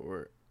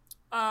 Or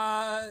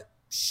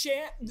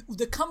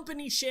The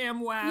company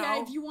ShamWow.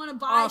 Yeah, if you want to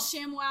buy Our-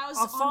 ShamWows,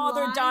 Our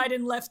father online. died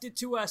and left it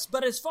to us.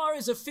 But as far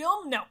as a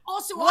film, no.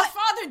 Also, our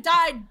father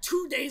died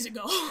 2 days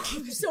ago,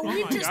 so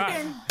we've my just God.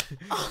 been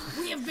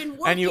we have been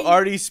working. and you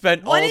already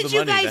spent What all did the you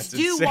money. guys That's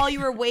do insane. while you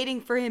were waiting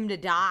for him to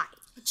die?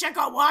 check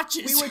our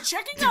watches. We were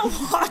checking our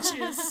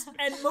watches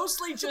and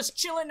mostly just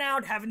chilling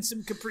out, having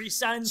some Capri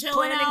Suns, Chilling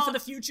planning out. for the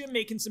future,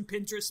 making some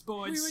Pinterest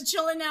boards. We were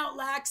chilling out,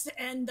 lax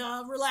and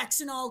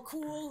relaxing, all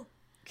cool.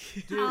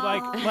 Dude,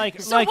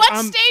 like, So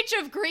what stage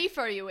of grief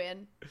are you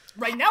in?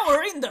 Right now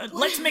we're in the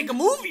let's make a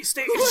movie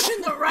stage. We're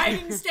in the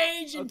writing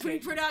stage and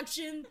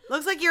pre-production.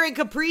 Looks like you're in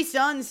Capri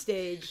Sun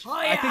stage.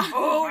 Oh yeah.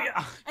 Oh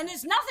yeah. And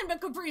there's nothing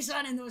but Capri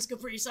Sun in those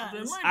Capri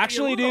Suns.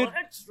 Actually, dude,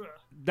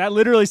 that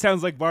literally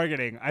sounds like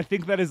bargaining. I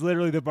think that is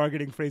literally the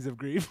bargaining phrase of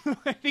grief.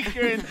 I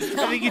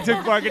think you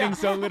took bargaining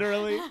so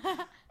literally.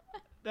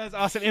 That's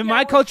awesome. In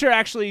my culture,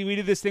 actually, we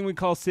do this thing we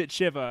call sit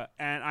shiva,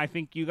 and I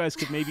think you guys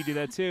could maybe do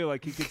that too.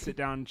 Like, you could sit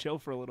down and chill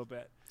for a little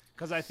bit,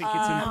 because I think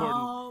it's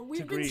important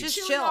we've to been grieve. just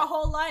Just chilling chill. our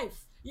whole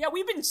life. Yeah,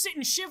 we've been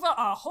sitting Shiva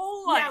our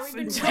whole life. Yeah, we've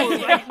been until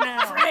praying right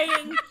now.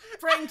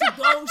 praying to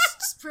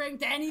ghosts, praying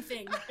to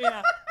anything.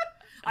 Yeah.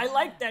 I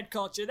like that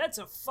culture. That's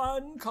a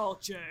fun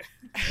culture.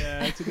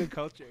 Yeah, it's a good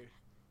culture.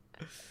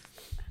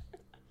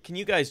 Can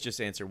you guys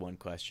just answer one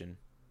question?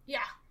 Yeah.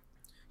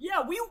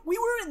 Yeah, we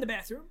were in the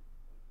bathroom.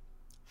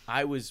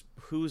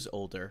 Who's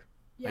older?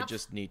 Yep. I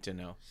just need to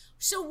know.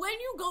 So when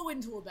you go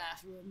into a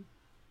bathroom,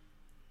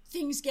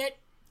 things get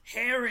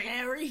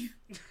Harry.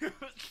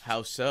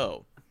 How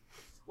so?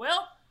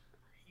 Well,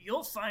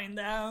 you'll find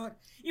out.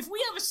 If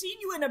we ever seen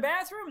you in a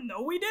bathroom,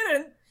 no, we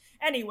didn't.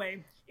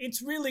 Anyway,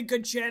 it's really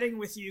good chatting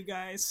with you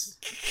guys.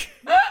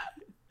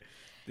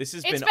 This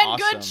has It's been been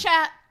awesome. good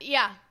chat.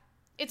 Yeah.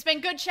 It's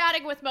been good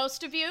chatting with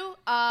most of you.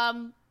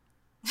 I'm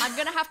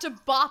going to have to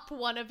bop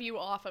one of you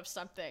off of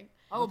something.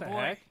 Oh, What the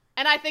boy. heck?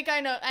 And I think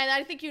I know, and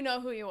I think you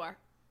know who you are.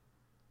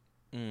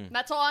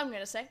 That's all I'm going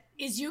to say.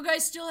 Is you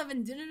guys still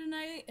having dinner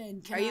tonight?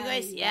 And can Are you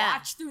guys- yeah.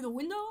 watch through the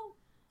window?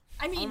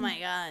 I mean, Oh my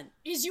god.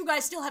 is you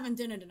guys still having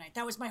dinner tonight?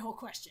 That was my whole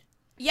question.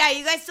 Yeah,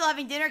 you guys still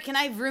having dinner? Can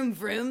I vroom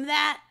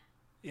that?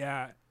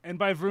 Yeah, and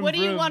by vroom What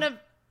do you vroom- want to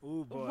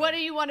Ooh, boy. What do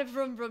you want to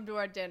vroom vroom to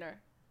our dinner?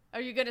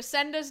 Are you going to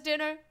send us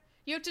dinner?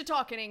 You have to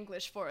talk in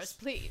English for us,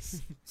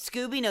 please.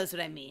 Scooby knows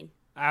what I mean.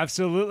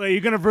 Absolutely.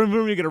 You're going to vroom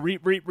vroom, you're going to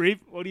reap reap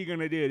reap. What are you going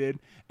to do, dude?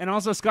 And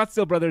also,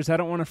 Scottsdale Brothers, I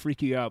don't want to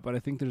freak you out, but I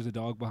think there's a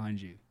dog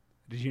behind you.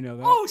 Did you know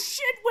that? Oh,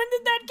 shit, when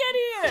did that get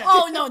here?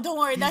 Oh no, don't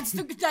worry. That's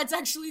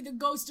actually the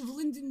ghost of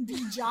Lyndon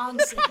B.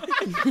 Johnson.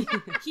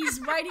 He's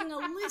writing a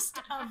list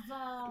of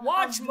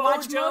Watch of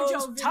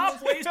Mojo's videos.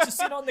 top ways to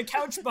sit on the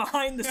couch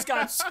behind the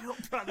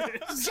Scottsdale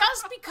Brothers.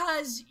 Just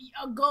because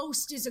a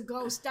ghost is a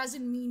ghost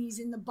doesn't mean he's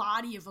in the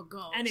body of a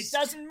ghost. And it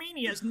doesn't mean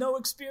he has no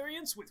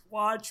experience with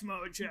Watch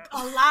Mojo.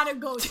 A lot of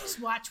ghosts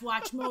watch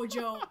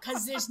Mojo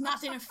because there's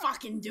nothing to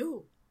fucking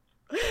do.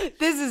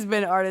 This has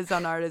been Artists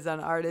on Artists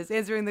on Artists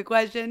answering the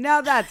question.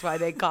 Now that's why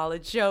they call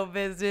it show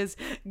business.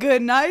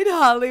 Good night,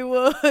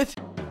 Hollywood.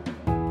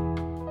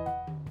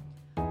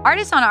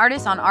 Artists on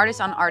Artists on Artists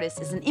on Artists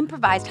is an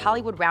improvised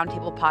Hollywood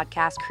Roundtable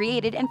podcast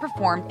created and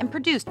performed and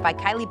produced by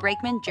Kylie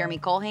Brakeman, Jeremy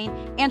Colhane,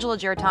 Angela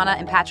Giratana,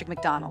 and Patrick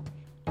McDonald.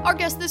 Our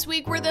guests this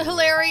week were the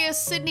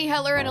hilarious Sydney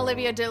Heller and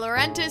Olivia De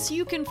Laurentiis.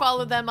 You can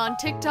follow them on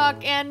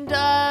TikTok and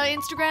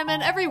Instagram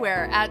and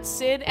everywhere at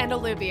Sid and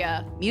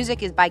Olivia.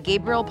 Music is by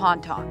Gabriel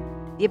Ponton.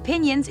 The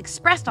opinions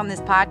expressed on this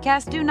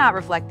podcast do not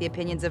reflect the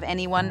opinions of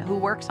anyone who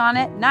works on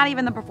it, not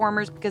even the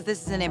performers, because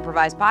this is an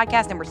improvised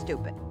podcast and we're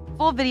stupid.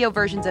 Full video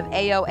versions of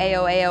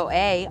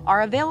AOAOAOA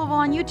are available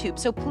on YouTube,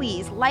 so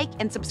please like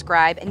and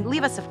subscribe and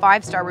leave us a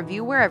 5-star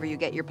review wherever you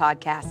get your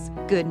podcasts.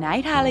 Good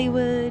night,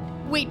 Hollywood.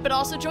 Wait, but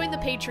also join the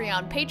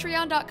Patreon.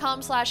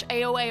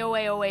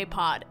 Patreon.com/AOAOAOA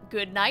pod.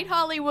 Good night,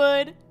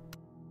 Hollywood.